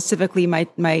 no, it's specifically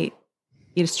my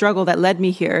struggle that led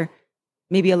me here,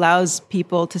 maybe allows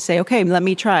people to say, okay, let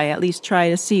me at least try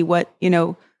to see what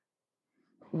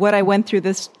I went through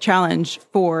this challenge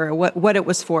for, what it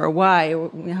was for, why,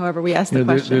 however we ask the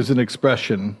question. There's an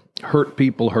expression, hurt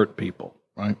people,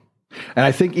 right? And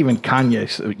I think even Kanye,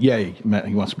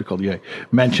 he wants to be called Ye,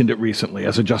 mentioned it recently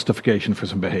as a justification for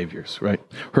some behaviors, right?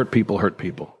 Hurt people.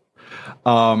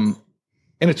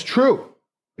 And it's true.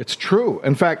 It's true.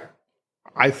 In fact,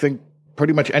 I think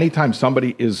pretty much anytime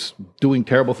somebody is doing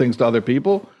terrible things to other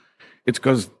people, it's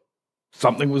because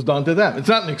something was done to them. It's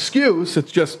not an excuse.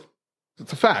 It's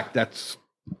a fact. That's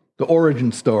the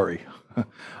origin story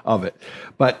of it.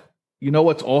 But you know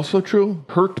what's also true?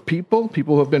 Hurt people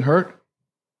who have been hurt,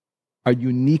 are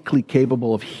uniquely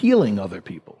capable of healing other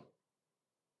people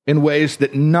in ways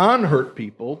that non-hurt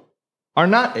people are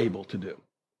not able to do.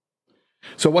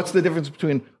 So what's the difference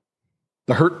between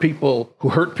the hurt people who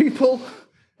hurt people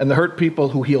and the hurt people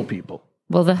who heal people?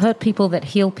 Well, the hurt people that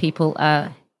heal people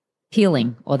are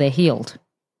healing, or they're healed.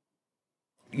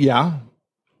 Yeah.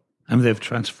 And they've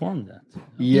transformed that.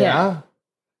 Yeah.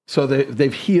 So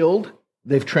they've healed,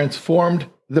 they've transformed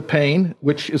the pain,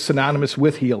 which is synonymous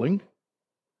with healing.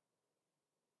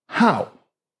 How?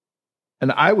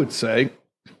 And I would say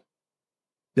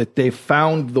that they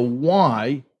found the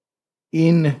why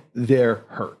in their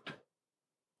hurt.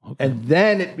 Okay. And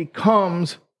then it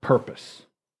becomes purpose.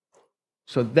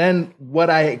 So then what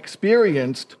I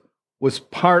experienced was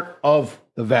part of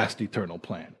the vast eternal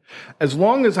plan. As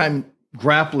long as I'm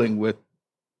grappling with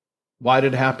why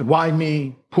did it happen, why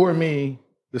me, poor me,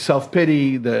 the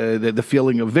self-pity, the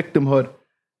feeling of victimhood,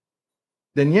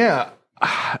 then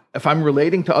if I'm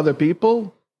relating to other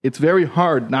people, it's very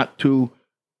hard not to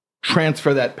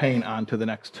transfer that pain onto the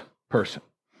next person.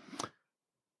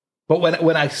 But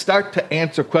when I start to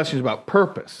answer questions about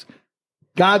purpose,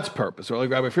 God's purpose, or like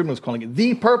Rabbi Friedman was calling it,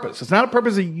 the purpose. It's not a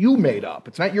purpose that you made up.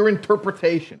 It's not your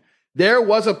interpretation. There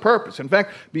was a purpose. In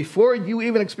fact, before you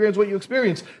even experienced what you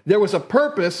experienced, there was a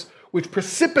purpose which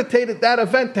precipitated that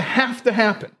event to have to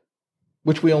happen,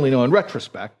 which we only know in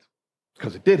retrospect,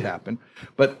 because it did happen.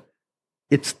 But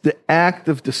it's the act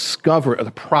of discovery,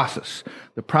 the process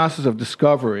of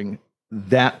discovering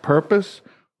that purpose,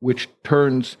 which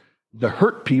turns the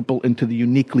hurt people into the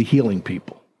uniquely healing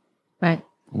people. Right.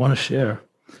 I want to share,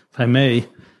 if I may.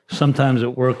 Sometimes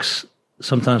it works,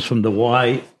 sometimes from the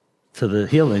why to the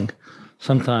healing.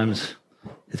 Sometimes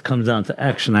it comes down to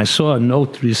action. I saw a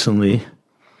note recently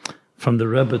from the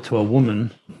Rebbe to a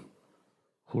woman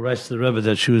who writes to the Rebbe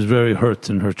that she was very hurt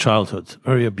in her childhood,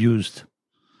 very abused.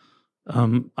 I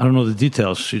don't know the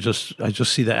details. I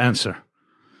just see the answer.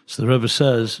 So the Rebbe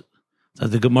says that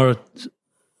the Gemara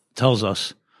tells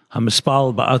us,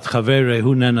 "Hamispal ba'at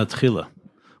chaverehu nenat chila."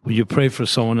 When you pray for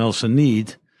someone else in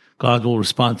need, God will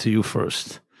respond to you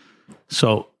first.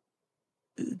 So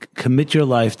commit your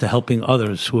life to helping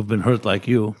others who have been hurt like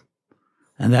you,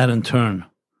 and that in turn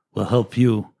will help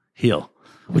you heal,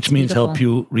 which means help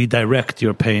you redirect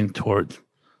your pain toward.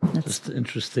 That's just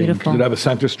interesting. Beautiful. You'd have a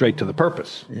center straight to the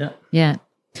purpose. Yeah.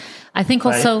 I think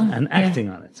also... And acting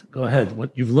on it. Go ahead.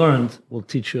 What you've learned will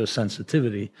teach you a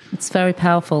sensitivity. It's very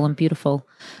powerful and beautiful.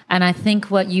 And I think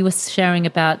what you were sharing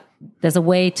about, there's a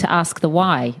way to ask the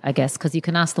why, I guess, because you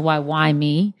can ask the why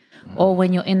me? Or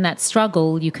when you're in that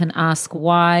struggle, you can ask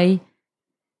why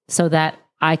so that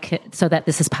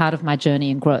this is part of my journey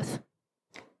and growth.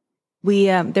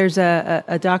 There's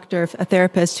a doctor, a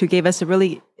therapist who gave us a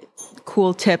really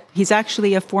cool tip. He's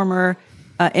actually a former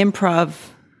improv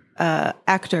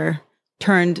actor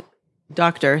turned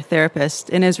doctor therapist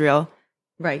in Israel.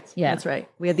 Right. Yeah. That's right.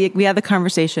 We had the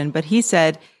conversation, but he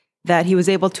said that he was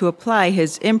able to apply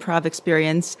his improv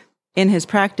experience in his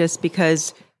practice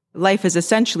because life is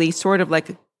essentially sort of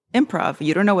like improv.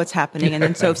 You don't know what's happening. And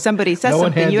then so if somebody says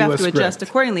something, you have to adjust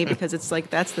accordingly because it's like,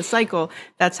 that's the cycle.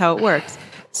 That's how it works.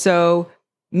 So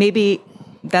maybe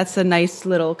that's a nice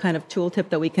little kind of tool tip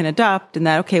that we can adopt in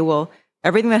that, okay, well,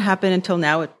 everything that happened until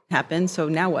now, it happened. So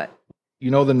now what?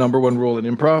 You know the number one rule in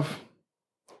improv?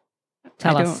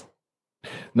 Tell us.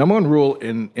 Number one rule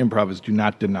in improv is do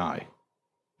not deny.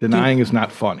 Denying is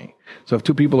not funny. So if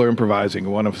two people are improvising,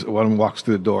 one of them walks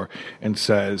through the door and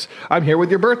says, "I'm here with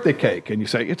your birthday cake." And you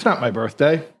say, "It's not my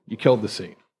birthday." You killed the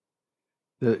scene.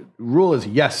 The rule is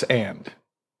yes and.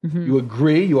 Mm-hmm. You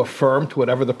agree, you affirm to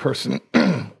whatever the person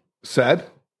said,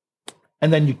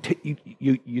 And then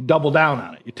you double down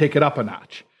on it. You take it up a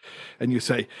notch. And you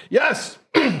say, yes,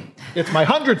 it's my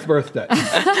 100th birthday.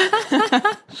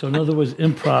 So in other words,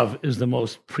 improv is the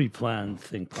most pre-planned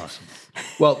thing possible.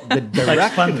 Well, the direction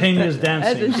Like spontaneous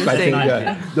dancing. That's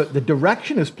interesting. The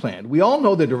direction is planned. We all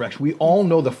know the direction. We all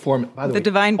know the form. By the way,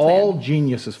 divine plan. all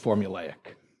genius is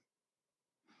formulaic.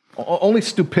 Only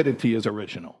stupidity is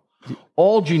original.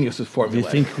 All genius is formulaic. Do you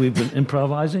think we've been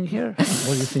improvising here?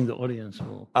 Or do you think the audience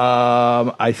will?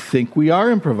 I think we are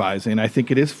improvising. I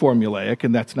think it is formulaic,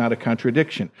 and that's not a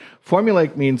contradiction.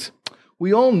 Formulaic means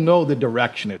we all know the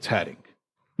direction it's heading.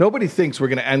 Nobody thinks we're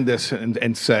going to end this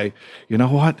and say, you know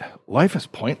what? Life is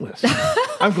pointless.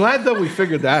 I'm glad that we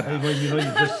figured that out. Well, you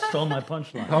just stole my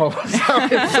punchline. Oh,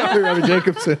 sorry, Rabbi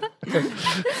Jacobson.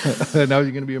 Now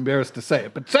you're going to be embarrassed to say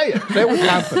it, but say it. Say it with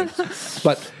confidence.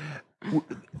 But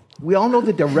we all know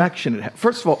the direction.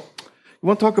 First of all, you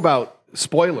want to talk about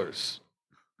spoilers.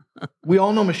 We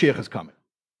all know Mashiach is coming.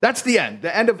 That's the end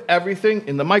of everything,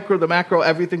 in the micro, the macro,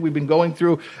 everything we've been going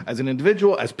through as an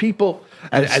individual, as people.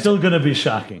 It's still going to be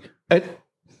shocking. And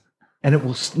it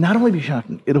will not only be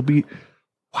shocking, it'll be,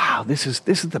 wow, this is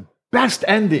the best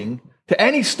ending to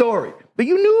any story. But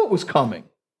you knew it was coming.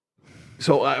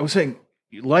 So I was saying,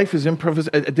 life is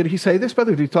improvisation. Did he say this,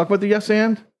 brother? Did he talk about the yes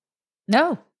and?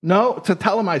 No. No, to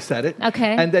tell him I said it.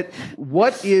 Okay. And that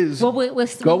what is Well,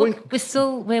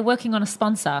 we're working on a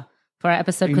sponsor for our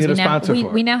episode You need a because sponsor for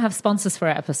we it. now have sponsors for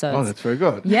our episodes. Oh, that's very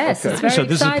good. Yes, Okay. it's very So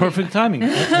this exciting. is perfect timing.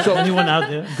 So anyone out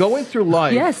there? Going through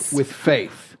life Yes. with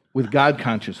faith, with God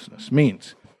consciousness,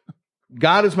 means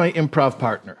God is my improv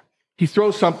partner. He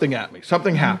throws something at me.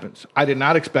 Something happens. I did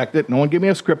not expect it. No one give me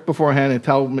a script beforehand and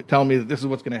tell me that this is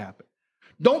what's going to happen.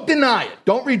 Don't deny it.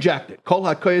 Don't reject it. Kol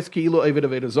hakoyes ki'ilu eved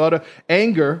aveda zara.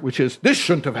 Anger, which is, this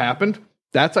shouldn't have happened,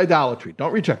 that's idolatry.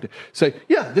 Don't reject it. Say,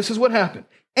 yeah, this is what happened.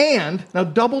 And now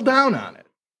double down on it.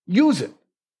 Use it.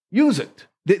 Use it.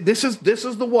 This is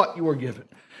the what you were given.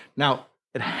 Now,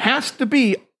 it has to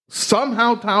be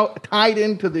somehow tied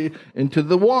into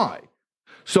the why.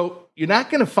 So you're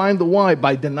not going to find the why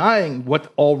by denying what's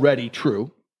already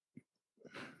true.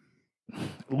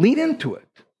 Lean into it.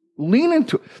 Lean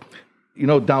into it. You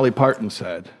know, Dolly Parton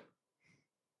said,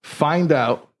 find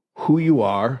out who you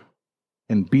are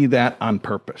and be that on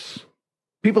purpose.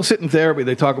 People sit in therapy,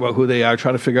 they talk about who they are,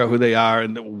 try to figure out who they are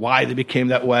and why they became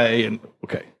that way. And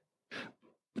okay.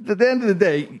 But at the end of the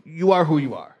day, you are who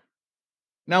you are.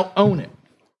 Now own it.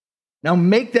 Now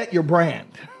make that your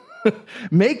brand.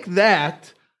 Make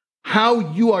that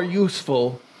how you are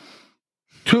useful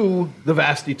to the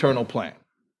vast eternal plan.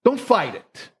 Don't fight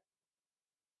it.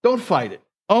 Don't fight it.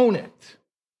 Own it.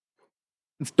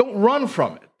 Don't run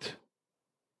from it.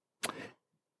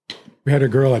 We had a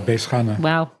girl at Beis Chana.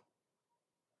 Wow.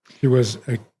 She was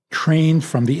trained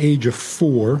from the age of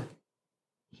 4.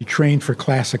 She trained for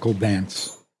classical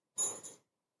dance.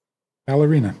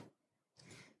 Ballerina.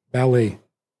 Ballet.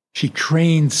 She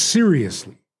trained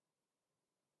seriously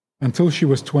until she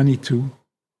was 22,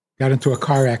 got into a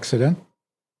car accident,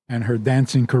 and her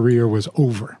dancing career was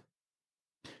over.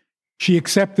 She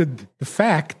accepted the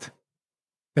fact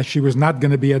that she was not going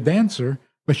to be a dancer,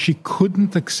 but she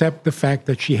couldn't accept the fact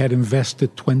that she had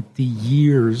invested 20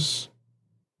 years.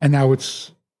 And now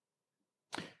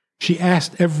she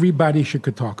asked everybody she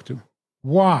could talk to.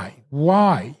 Why?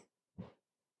 Why?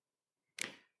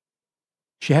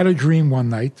 She had a dream one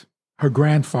night. Her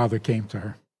grandfather came to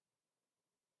her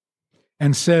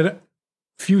and said a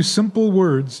few simple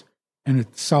words, and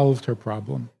it solved her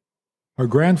problem. Her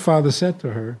grandfather said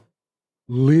to her,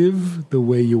 live the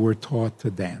way you were taught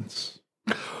to dance.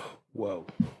 Whoa.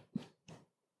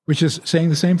 Which is saying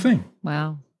the same thing.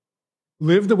 Wow.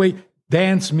 Live the way.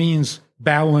 Dance means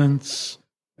balance,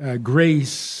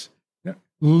 grace.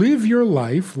 Live your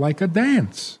life like a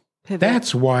dance. Pivot.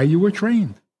 That's why you were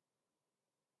trained.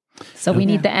 So we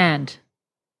need the and.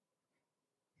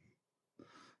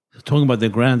 Talking about the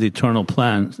grand eternal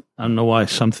plan, I don't know why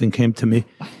something came to me.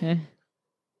 Okay.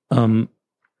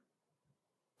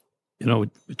 You know,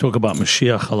 we talk about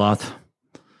Mashiach a lot.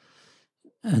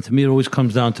 And to me, it always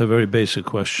comes down to a very basic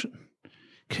question.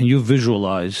 Can you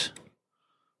visualize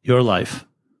your life,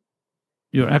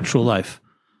 your actual life?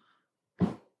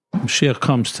 Mashiach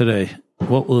comes today.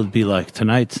 What will it be like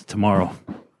tonight, tomorrow?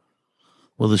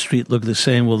 Will the street look the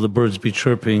same? Will the birds be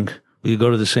chirping? Will you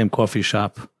go to the same coffee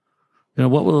shop? You know,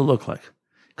 what will it look like?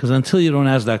 Because until you don't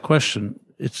ask that question,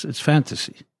 it's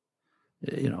fantasy.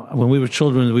 You know, when we were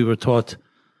children, we were taught,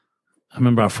 I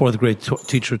remember our 4th grade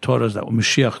teacher taught us that when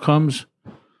Mashiach comes,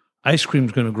 ice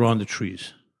cream's going to grow on the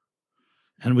trees.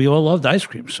 And we all loved ice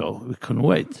cream, so we couldn't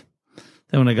wait.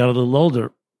 Then when I got a little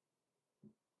older,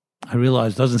 I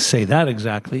realize doesn't say that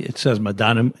exactly. It says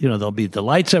Madanim, there'll be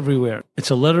delights everywhere. It's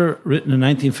a letter written in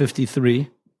 1953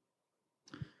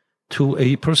 to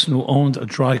a person who owned a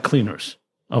dry cleaners,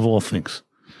 of all things.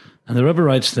 And the Rebbe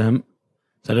writes to him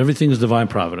that everything is divine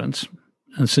providence.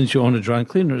 And since you own a dry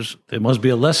cleaners, there must be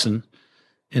a lesson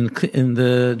in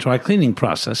the dry cleaning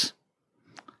process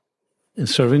in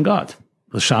serving God.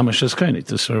 L'shama sheskeni,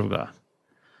 to serve God.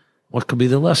 What could be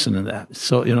the lesson in that?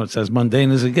 So, it's as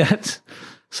mundane as it gets.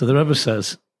 So the Rebbe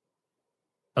says,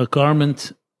 a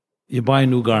garment, you buy a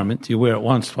new garment, you wear it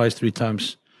once, twice, 3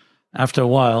 times. After a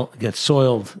while, it gets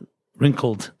soiled,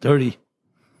 wrinkled, dirty.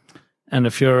 And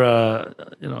if you're a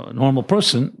normal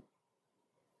person,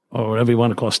 or whatever you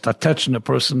want to call statechna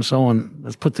person, someone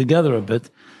that's put together a bit,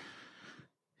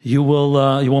 you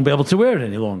won't be able to wear it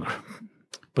any longer.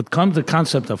 But come the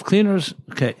concept of cleaners,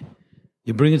 okay,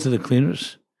 you bring it to the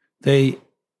cleaners, they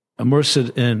immerse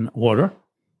it in water,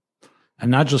 and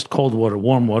not just cold water,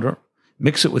 warm water,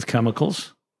 mix it with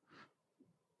chemicals.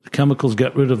 The chemicals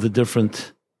get rid of the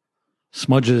different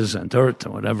smudges and dirt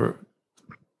and whatever.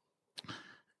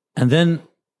 And then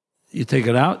you take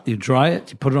it out, you dry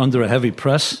it, you put it under a heavy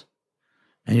press,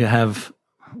 and you have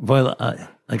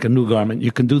like a new garment.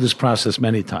 You can do this process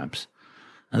many times.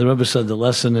 And the Rebbe said the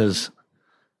lesson is,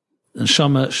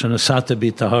 Neshama shenasata bi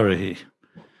taharahi.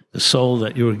 The soul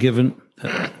that you were given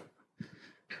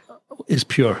is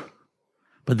pure.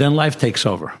 But then life takes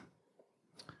over.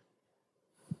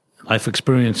 Life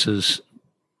experiences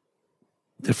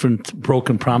different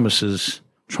broken promises,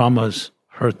 traumas,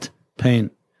 hurt,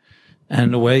 pain.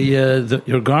 And the way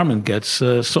your garment gets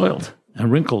soiled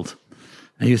and wrinkled.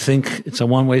 And you think it's a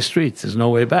one-way street. There's no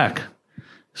way back.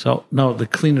 So, no, the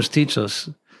cleaners teach us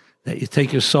that you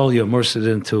take your soul, you immerse it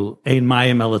into ein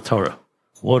mayim ela Torah.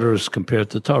 Water is compared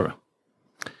to Torah.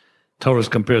 Torah is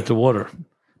compared to water.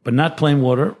 But not plain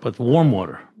water, but warm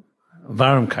water.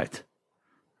 Warmkeit.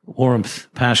 Warmth,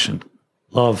 passion,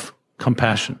 love,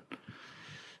 compassion.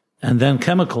 And then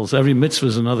chemicals. Every mitzvah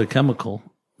is another chemical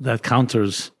that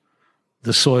counters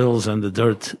the soils and the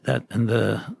dirt and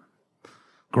the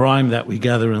grime that we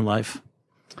gather in life.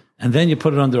 And then you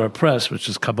put it under a press, which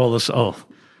is Kabbalah's oath.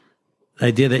 The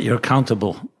idea that you're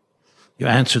accountable, you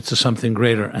answer to something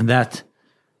greater, and that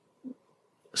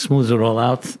smooths it all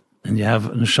out, and you have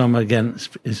neshama again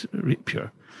is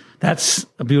pure. That's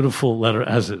a beautiful letter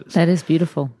as it is. That is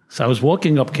beautiful. So I was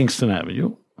walking up Kingston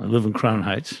Avenue. I live in Crown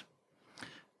Heights,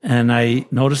 and I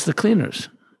noticed the cleaners.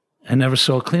 I never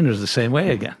saw cleaners the same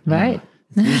way again. Right.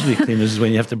 Usually cleaners is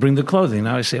when you have to bring the clothing.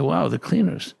 Now I say, wow, the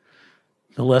cleaners,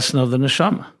 the lesson of the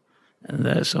neshama.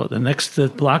 And so the next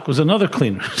block was another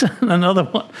cleaner, another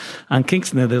one. On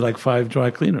Kingston, there's like 5 dry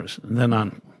cleaners. And then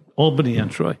on Albany and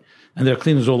Troy. And there are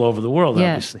cleaners all over the world,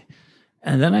 obviously.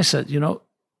 And then I said,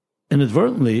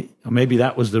 inadvertently, or maybe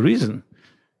that was the reason,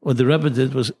 what the Rebbe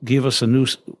did was give us a new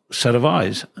set of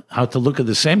eyes, how to look at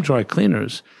the same dry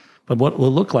cleaners, but what it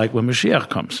will look like when Mashiach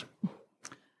comes.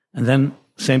 And then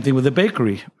same thing with the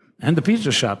bakery. And the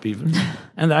pizza shop even,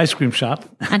 and the ice cream shop.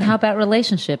 And how about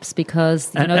relationships? Because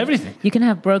everything. You can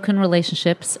have broken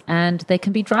relationships, and they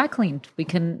can be dry cleaned. We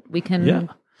can. Yeah.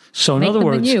 So in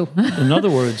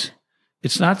other words,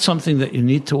 it's not something that you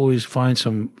need to always find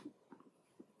some,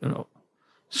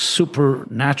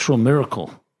 supernatural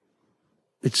miracle.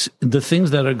 It's the things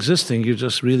that are existing. You're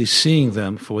just really seeing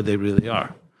them for what they really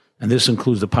are, and this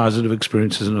includes the positive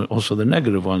experiences and also the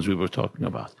negative ones we were talking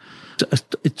about.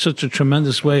 It's such a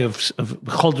tremendous way of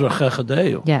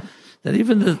that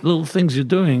even the little things you're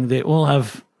doing, they all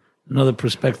have another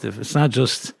perspective. It's not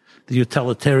just the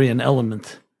utilitarian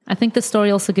element. I think the story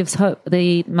also gives hope.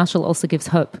 The mashal also gives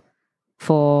hope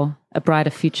for a brighter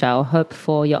future, or hope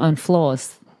for your own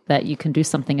flaws, that you can do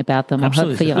something about them.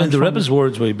 Absolutely. Or hope for your own the Rebbe's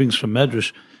words, where he brings from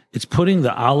Medrash, it's putting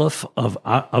the aleph of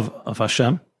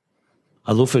Hashem,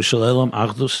 Alufe Shalelam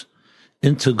Achdus,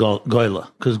 into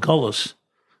Goyla, because Golos.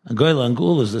 And Goyla and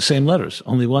Gul is the same letters,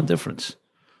 only one difference,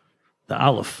 the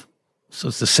Aleph. So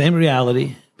it's the same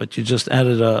reality, but you just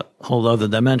added a whole other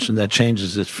dimension that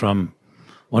changes it from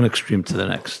one extreme to the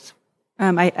next.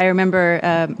 I remember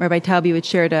Rabbi Talbi had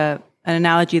shared an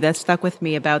analogy that stuck with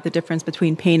me about the difference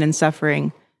between pain and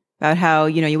suffering, about how,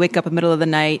 you wake up in the middle of the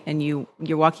night and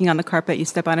you're walking on the carpet, you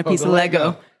step on a piece of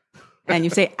Lego. And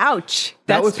you say, ouch,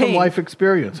 that was pain. from life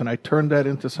experience, and I turned that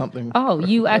into something. Oh,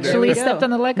 you actually stepped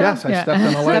on a Lego? Yes, I stepped on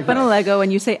a Lego. Step on a Lego,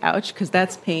 and you say, ouch, because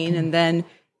that's pain. And then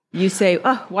you say,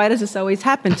 oh, why does this always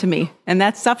happen to me? And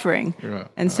that's suffering. Yeah.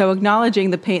 And so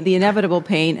acknowledging the pain, the inevitable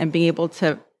pain, and being able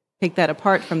to take that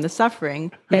apart from the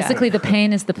suffering. Basically, the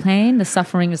pain is the pain. The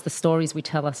suffering is the stories we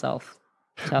tell ourselves.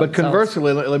 But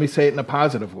conversely, let me say it in a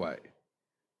positive way.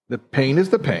 The pain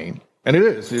is the pain. And it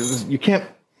is. You can't,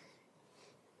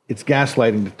 it's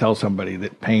gaslighting to tell somebody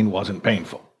that pain wasn't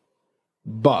painful.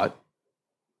 But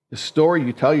the story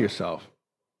you tell yourself,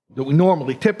 that we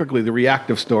normally, typically, the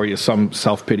reactive story is some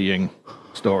self-pitying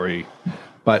story,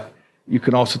 but you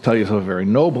can also tell yourself a very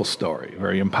noble story, a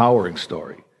very empowering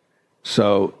story.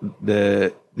 So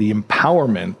the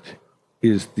empowerment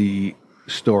is the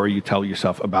story you tell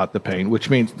yourself about the pain, which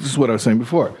means, this is what I was saying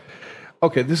before.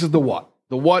 Okay, this is the what.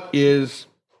 The what is,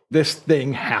 this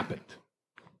thing happened.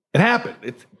 It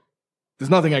happened. There's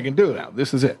nothing I can do now.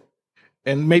 This is it.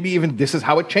 And maybe even this is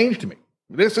how it changed me.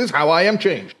 This is how I am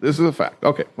changed. This is a fact.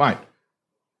 Okay, fine.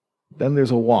 Then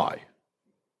there's a why.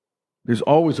 There's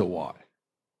always a why.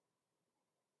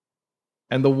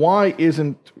 And the why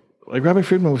isn't, like Rabbi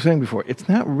Friedman was saying before, it's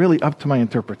not really up to my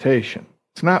interpretation.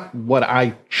 It's not what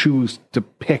I choose to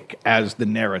pick as the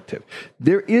narrative.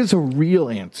 There is a real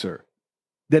answer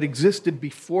that existed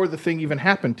before the thing even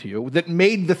happened to you, that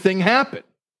made the thing happen.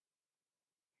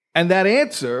 And that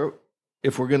answer,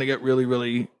 if we're going to get really,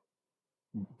 really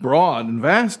broad and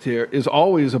vast here, is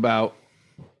always about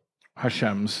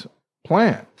Hashem's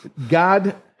plan.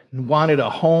 God wanted a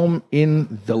home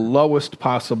in the lowest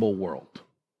possible world.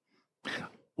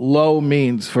 Low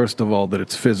means, first of all, that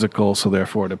it's physical, so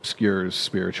therefore it obscures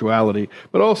spirituality.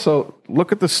 But also,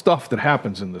 look at the stuff that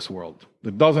happens in this world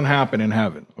that doesn't happen in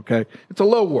heaven, okay? It's a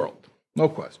low world, no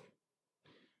question.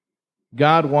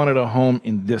 God wanted a home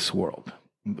in this world.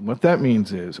 What that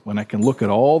means is, when I can look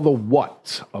at all the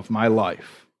whats of my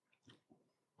life,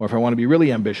 or if I want to be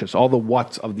really ambitious, all the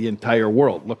whats of the entire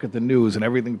world, look at the news and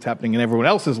everything that's happening in everyone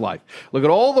else's life, look at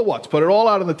all the whats, put it all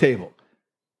out on the table.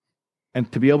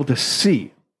 And to be able to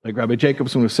see, like Rabbi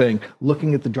Jacobson was saying,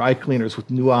 looking at the dry cleaners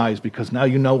with new eyes, because now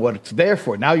you know what it's there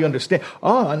for. Now you understand.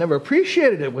 Oh, I never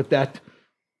appreciated it with that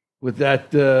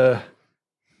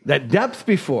depth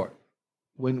before.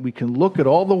 When we can look at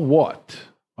all the what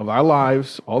of our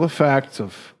lives, all the facts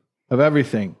of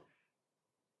everything,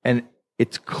 and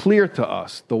it's clear to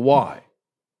us the why.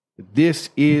 This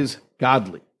is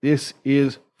godly. This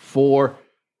is for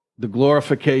the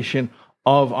glorification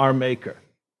of our Maker.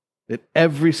 That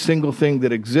every single thing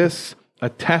that exists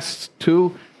attests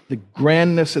to the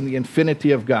grandness and the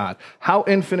infinity of God. How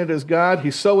infinite is God?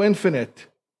 He's so infinite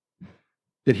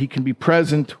that he can be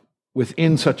present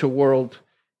within such a world.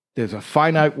 There's a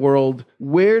finite world.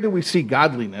 Where do we see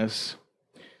godliness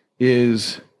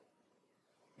is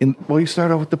you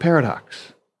start off with the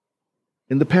paradox.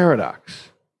 In the paradox,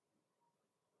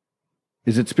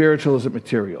 is it spiritual, is it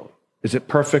material? Is it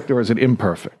perfect or is it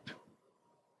imperfect?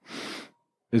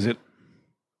 Is it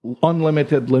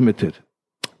unlimited, limited?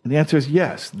 And the answer is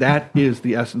yes. That is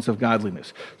the essence of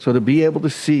godliness. So to be able to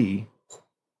see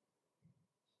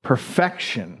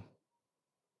perfection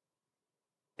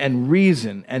and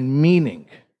reason and meaning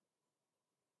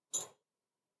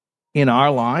in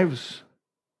our lives,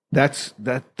 that's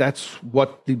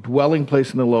what the dwelling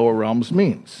place in the lower realms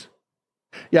means.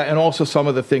 Yeah, and also some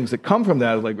of the things that come from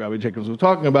that, like Rabbi Jacobs was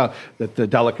talking about, that the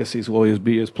delicacies will always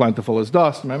be as plentiful as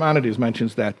dust. Maimonides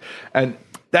mentions that. And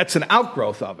that's an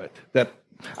outgrowth of it. That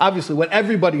obviously when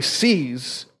everybody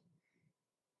sees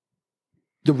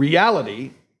the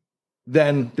reality,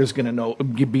 then there's going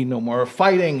to be no more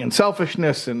fighting and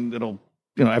selfishness, and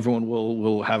everyone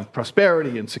will have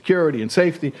prosperity and security and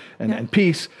safety and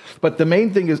peace. But the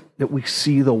main thing is that we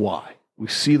see the why. We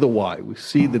see the why. We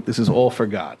see that this is all for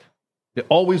God. It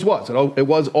always was. It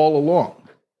was all along.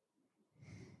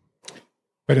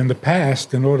 But in the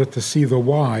past, in order to see the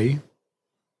why,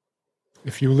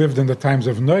 if you lived in the times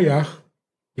of Noach,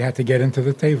 you had to get into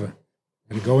the teva.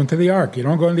 You had to go into the ark. You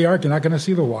don't go in the ark, you're not going to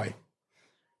see the why.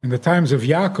 In the times of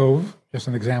Yaakov, just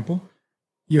an example,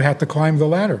 you had to climb the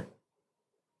ladder.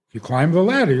 If you climb the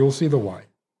ladder, you'll see the why.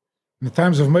 In the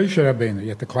times of Moshe Rabbeinu, you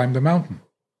had to climb the mountain.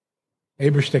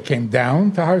 Eibishter came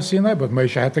down to Har Sinai, but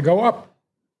Moshe had to go up.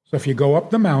 So if you go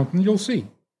up the mountain, you'll see.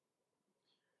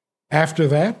 After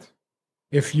that,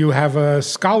 if you have a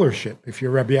scholarship, if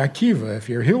you're Rabbi Akiva, if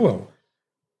you're Hillel,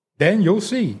 then you'll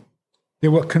see.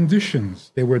 There were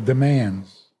conditions, there were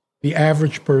demands. The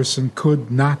average person could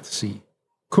not see.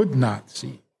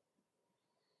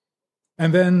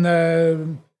 And then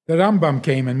the Rambam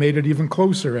came and made it even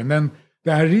closer, and then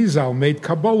the Arizal made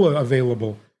Kabbalah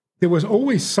available. There was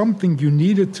always something you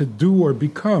needed to do or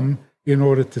become in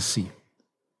order to see.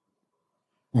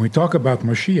 When we talk about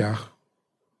Mashiach,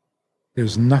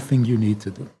 there's nothing you need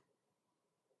to do.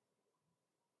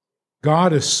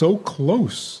 God is so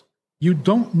close, you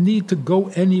don't need to go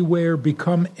anywhere,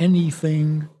 become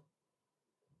anything.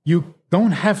 You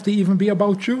don't have to even be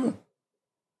about you.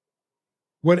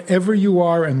 Whatever you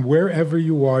are and wherever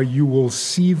you are, you will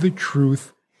see the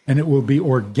truth and it will be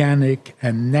organic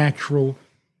and natural.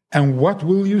 And what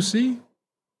will you see?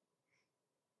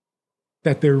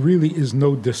 That there really is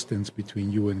no distance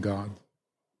between you and God.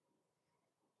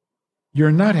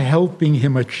 You're not helping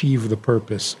him achieve the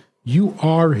purpose. You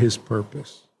are his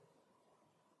purpose.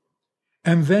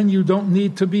 And then you don't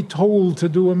need to be told to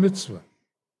do a mitzvah.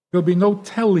 There'll be no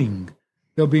telling.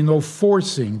 There'll be no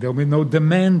forcing. There'll be no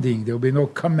demanding. There'll be no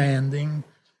commanding.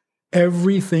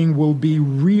 Everything will be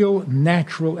real,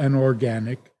 natural, and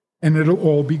organic, and it'll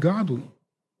all be godly.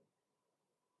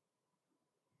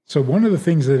 So one of the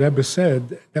things that Rebbe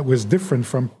said that was different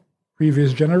from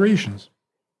previous generations,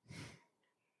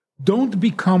 don't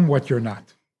become what you're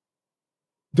not.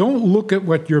 Don't look at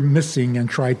what you're missing and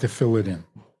try to fill it in.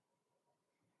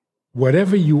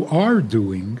 Whatever you are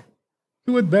doing,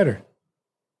 do it better.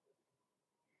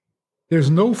 There's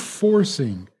no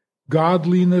forcing.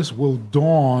 Godliness will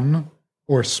dawn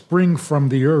or spring from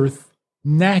the earth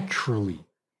naturally.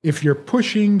 If you're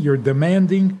pushing, you're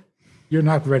demanding, you're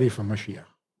not ready for Mashiach.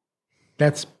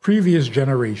 That's previous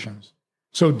generations.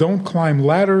 So don't climb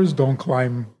ladders, don't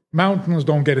climb mountains,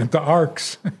 don't get into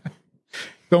arcs.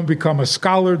 Don't become a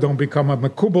scholar, don't become a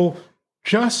makubal.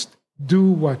 Just do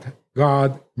what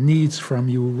God needs from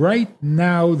you right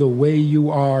now, the way you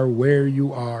are, where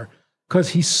you are,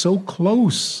 because he's so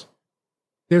close.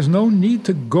 There's no need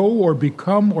to go or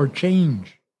become or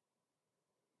change.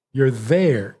 You're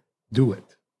there. Do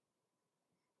it.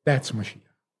 That's Mashiach.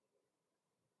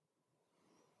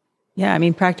 Yeah, I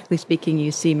mean, practically speaking,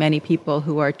 you see many people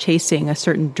who are chasing a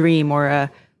certain dream or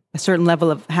a certain level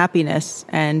of happiness,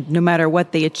 and no matter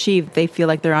what they achieve, they feel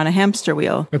like they're on a hamster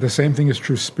wheel. But the same thing is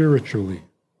true spiritually.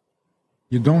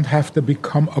 You don't have to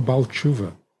become a Baal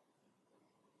Tshuva.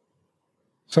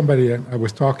 Somebody I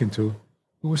was talking to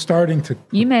who was starting to...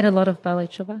 You made a lot of Balei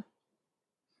Tshuva.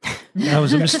 That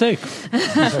was a mistake.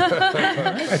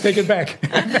 I take it back.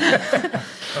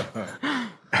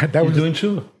 That was doing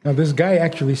tshuva. Now, this guy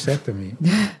actually said to me,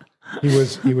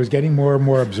 he was getting more and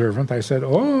more observant. I said,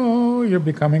 "Oh, you're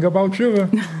becoming a Baal Tshuva."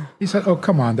 He said, "Oh,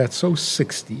 come on, that's so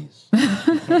 60s."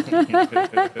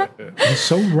 He's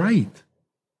so right.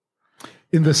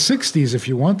 In the 60s, if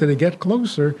you wanted to get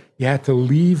closer, you had to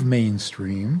leave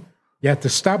mainstream. You had to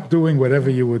stop doing whatever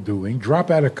you were doing, drop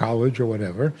out of college or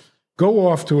whatever, go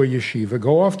off to a yeshiva,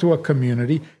 go off to a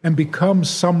community, and become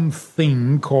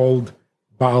something called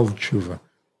Baal Tshuva.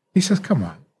 He says, come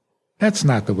on, that's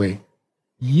not the way.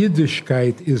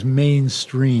 Yiddishkeit is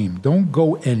mainstream. Don't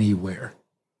go anywhere.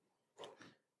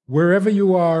 Wherever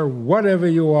you are, whatever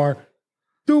you are,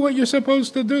 do what you're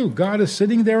supposed to do. God is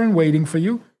sitting there and waiting for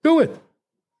you. Do it.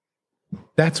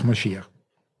 That's Mashiach.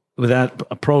 With that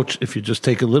approach, if you just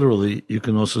take it literally, you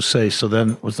can also say, so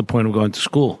then what's the point of going to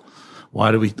school?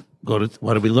 Why do we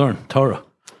learn? Torah.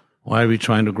 Why are we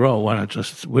trying to grow? Why not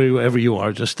just, wherever you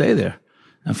are, just stay there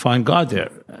and find God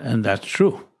there? And that's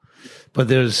true. But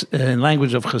there's, in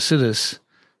language of Chassidus,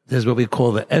 there's what we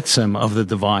call the etzem of the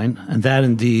divine. And that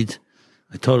indeed,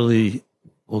 I totally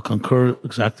will concur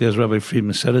exactly as Rabbi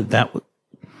Friedman said it, that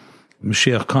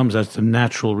Mashiach comes as the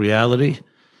natural reality.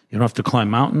 You don't have to climb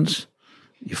mountains.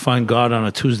 You find God on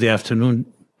a Tuesday afternoon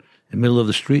in the middle of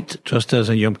the street, just as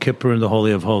in Yom Kippur in the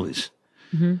Holy of Holies.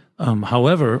 Mm-hmm.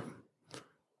 However,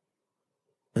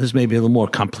 this may be a little more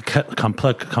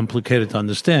complicated to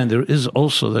understand. There is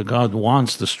also that God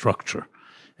wants the structure,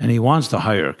 and he wants the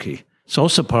hierarchy. It's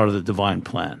also part of the divine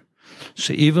plan.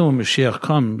 So even when Mashiach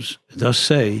comes, it does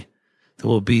say there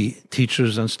will be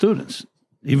teachers and students.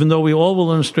 Even though we all will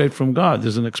learn straight from God,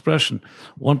 there's an expression,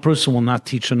 one person will not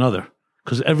teach another,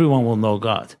 because everyone will know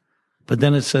God. But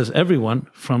then it says everyone,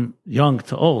 from young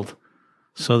to old.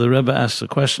 So the Rebbe asked the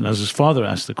question, as his father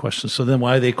asked the question, so then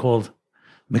why are they called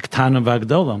Miktanim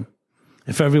Vagdolam,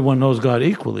 if everyone knows God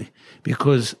equally?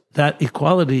 Because that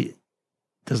equality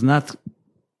does not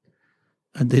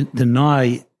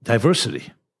deny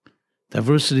diversity.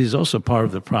 Diversity is also part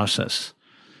of the process.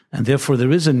 And therefore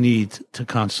there is a need to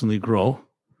constantly grow,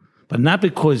 but not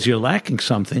because you're lacking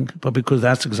something, but because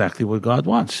that's exactly what God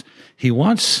wants. He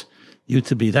wants you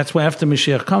to be. That's why after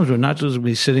Mashiach comes, we're not just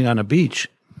be sitting on a beach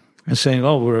and saying,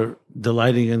 oh, we're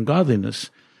delighting in godliness.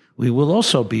 We will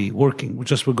also be working.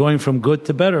 We're going from good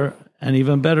to better, and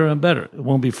even better and better. It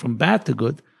won't be from bad to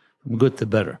good, from good to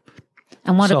better.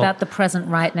 And what about the present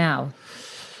right now?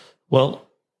 Well,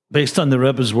 based on the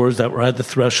Rebbe's words that we're at the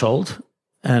threshold,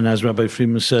 and as Rabbi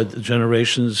Friedman said, the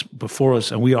generations before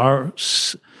us, and we are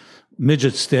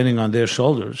midgets standing on their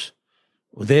shoulders,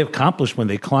 what they accomplished when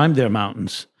they climbed their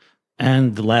mountains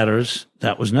and the ladders,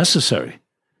 that was necessary,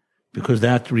 because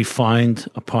that refined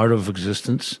a part of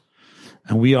existence.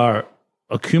 And we are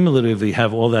accumulatively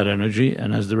have all that energy,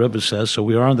 and as the Rebbe says, so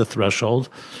we are on the threshold.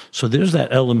 So there's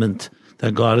that element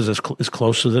that God is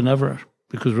closer than ever.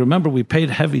 Because remember, we paid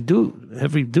heavy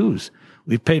dues.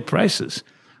 We paid prices.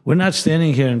 We're not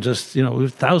standing here and just, we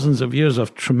have thousands of years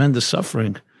of tremendous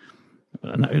suffering,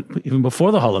 even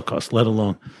before the Holocaust, let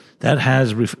alone. That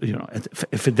has,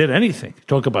 if it did anything,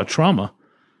 talk about trauma,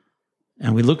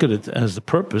 and we look at it as the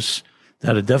purpose,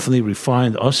 that it definitely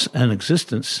refined us and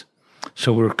existence.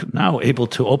 So we're now able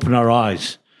to open our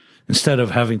eyes instead of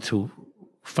having to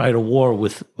fight a war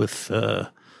with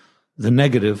the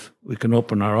negative. We can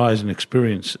open our eyes and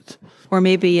experience it. Or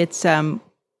maybe it's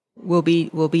we'll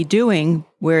be doing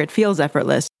where it feels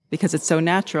effortless because it's so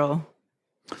natural.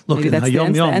 Look, maybe in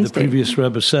Hayom Yom, the state. previous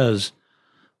Rebbe says,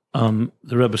 the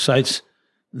Rebbe cites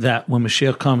that when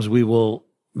Mashiach comes, we will,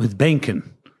 with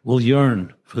Benkin, we'll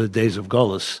yearn for the days of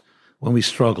Golus when we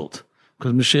struggled,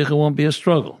 because Mashiach won't be a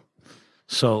struggle.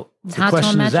 So It's the hard to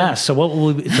question is imagine. asked, so what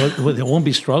will there won't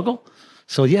be struggle?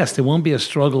 So yes, there won't be a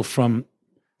struggle from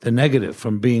the negative,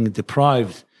 from being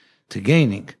deprived to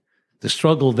gaining. The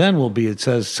struggle then will be, it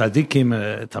says,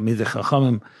 Tzadikim, Talmidei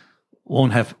Chachamim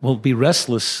will be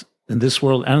restless in this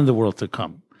world and in the world to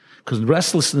come. Because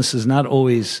restlessness is not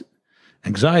always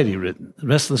anxiety-ridden.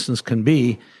 Restlessness can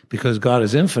be because God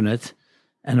is infinite,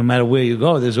 and no matter where you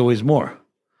go, there's always more.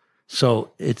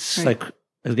 So it's Right. like,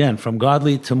 again, from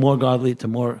godly to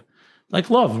more, like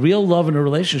love. Real love in a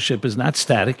relationship is not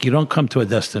static. You don't come to a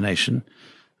destination.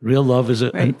 Real love is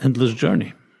an Right. endless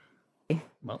journey.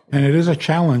 And it is a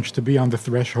challenge to be on the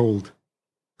threshold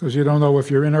because you don't know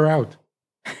if you're in or out.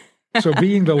 So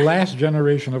being the last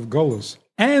generation of Golos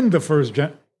and the first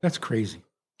that's crazy.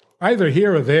 Either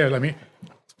here or there. I mean,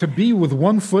 to be with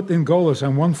 1 foot in Golos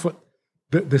and 1 foot,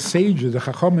 the sages, the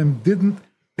Chachamim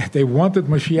they wanted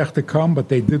Mashiach to come, but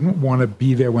they didn't want to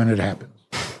be there when it happens.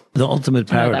 The ultimate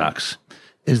paradox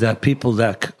is that people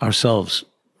that ourselves,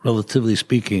 relatively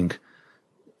speaking,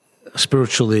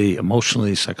 spiritually,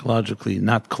 emotionally, psychologically,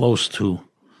 not close to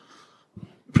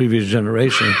previous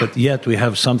generations, but yet we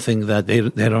have something that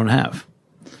they don't have.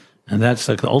 And that's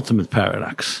like the ultimate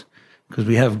paradox, because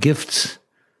we have gifts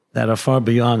that are far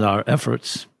beyond our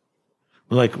efforts.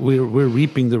 Like we're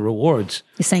reaping the rewards.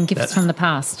 You're saying gifts from the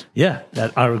past. Yeah,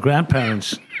 that our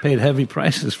grandparents paid heavy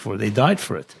prices for. They died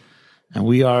for it. And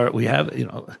we have,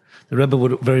 the Rebbe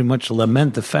would very much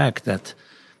lament the fact that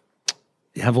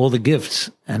you have all the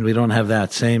gifts and we don't have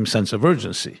that same sense of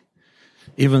urgency.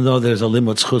 Even though there's a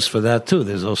limud zchus for that too.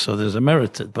 There's a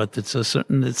merit, but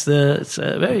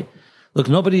look,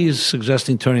 nobody is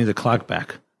suggesting turning the clock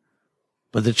back.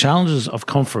 But the challenges of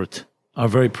comfort are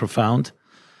very profound,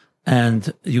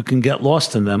 and you can get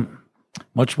lost in them,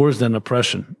 much worse than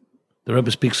oppression. The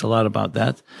Rebbe speaks a lot about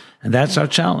that, and that's our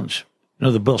challenge.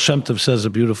 The Baal Shem Tov says a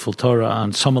beautiful Torah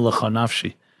on Samalecha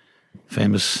Nafshi,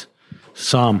 famous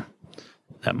psalm,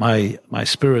 that my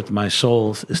spirit, my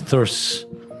soul is thirsts.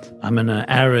 I'm in an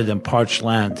arid and parched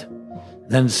land.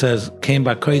 Then it says, Kein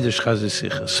ba'kodesh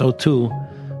chazisicha. So too,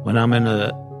 when I'm in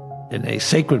a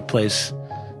sacred place,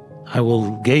 I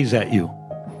will gaze at you.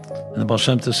 And the Baal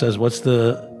Shem Tov says, what's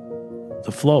the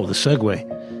flow, the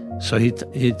segue? So he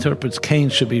interprets Cain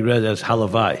should be read as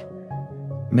halavai.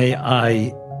 May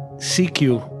I seek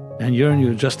you and yearn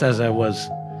you just as I was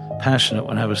passionate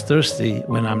when I was thirsty,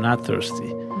 when I'm not thirsty.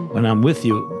 When I'm with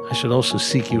you, I should also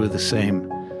seek you with the same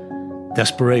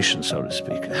desperation, so to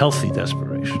speak, healthy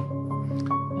desperation.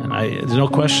 And there's no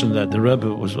question that the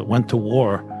Rebbe went to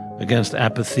war against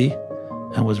apathy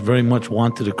and was very much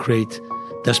wanted to create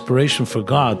desperation for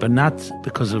God, but not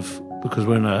because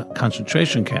we're in a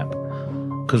concentration camp,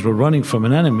 because we're running from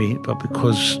an enemy, but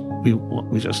because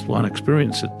we just want to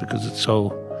experience it because it's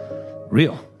so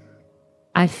real.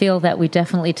 I feel that we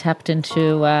definitely tapped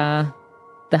into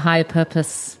the higher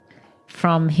purpose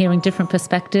from hearing different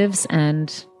perspectives,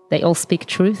 and they all speak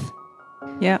truth.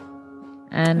 Yeah.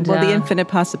 And the infinite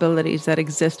possibilities that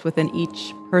exist within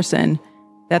each person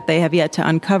that they have yet to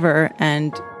uncover.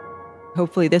 And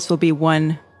hopefully this will be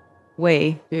one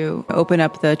way to open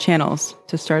up the channels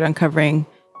to start uncovering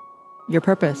your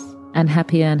purpose. and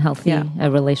happier and healthier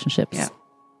relationships. Yeah.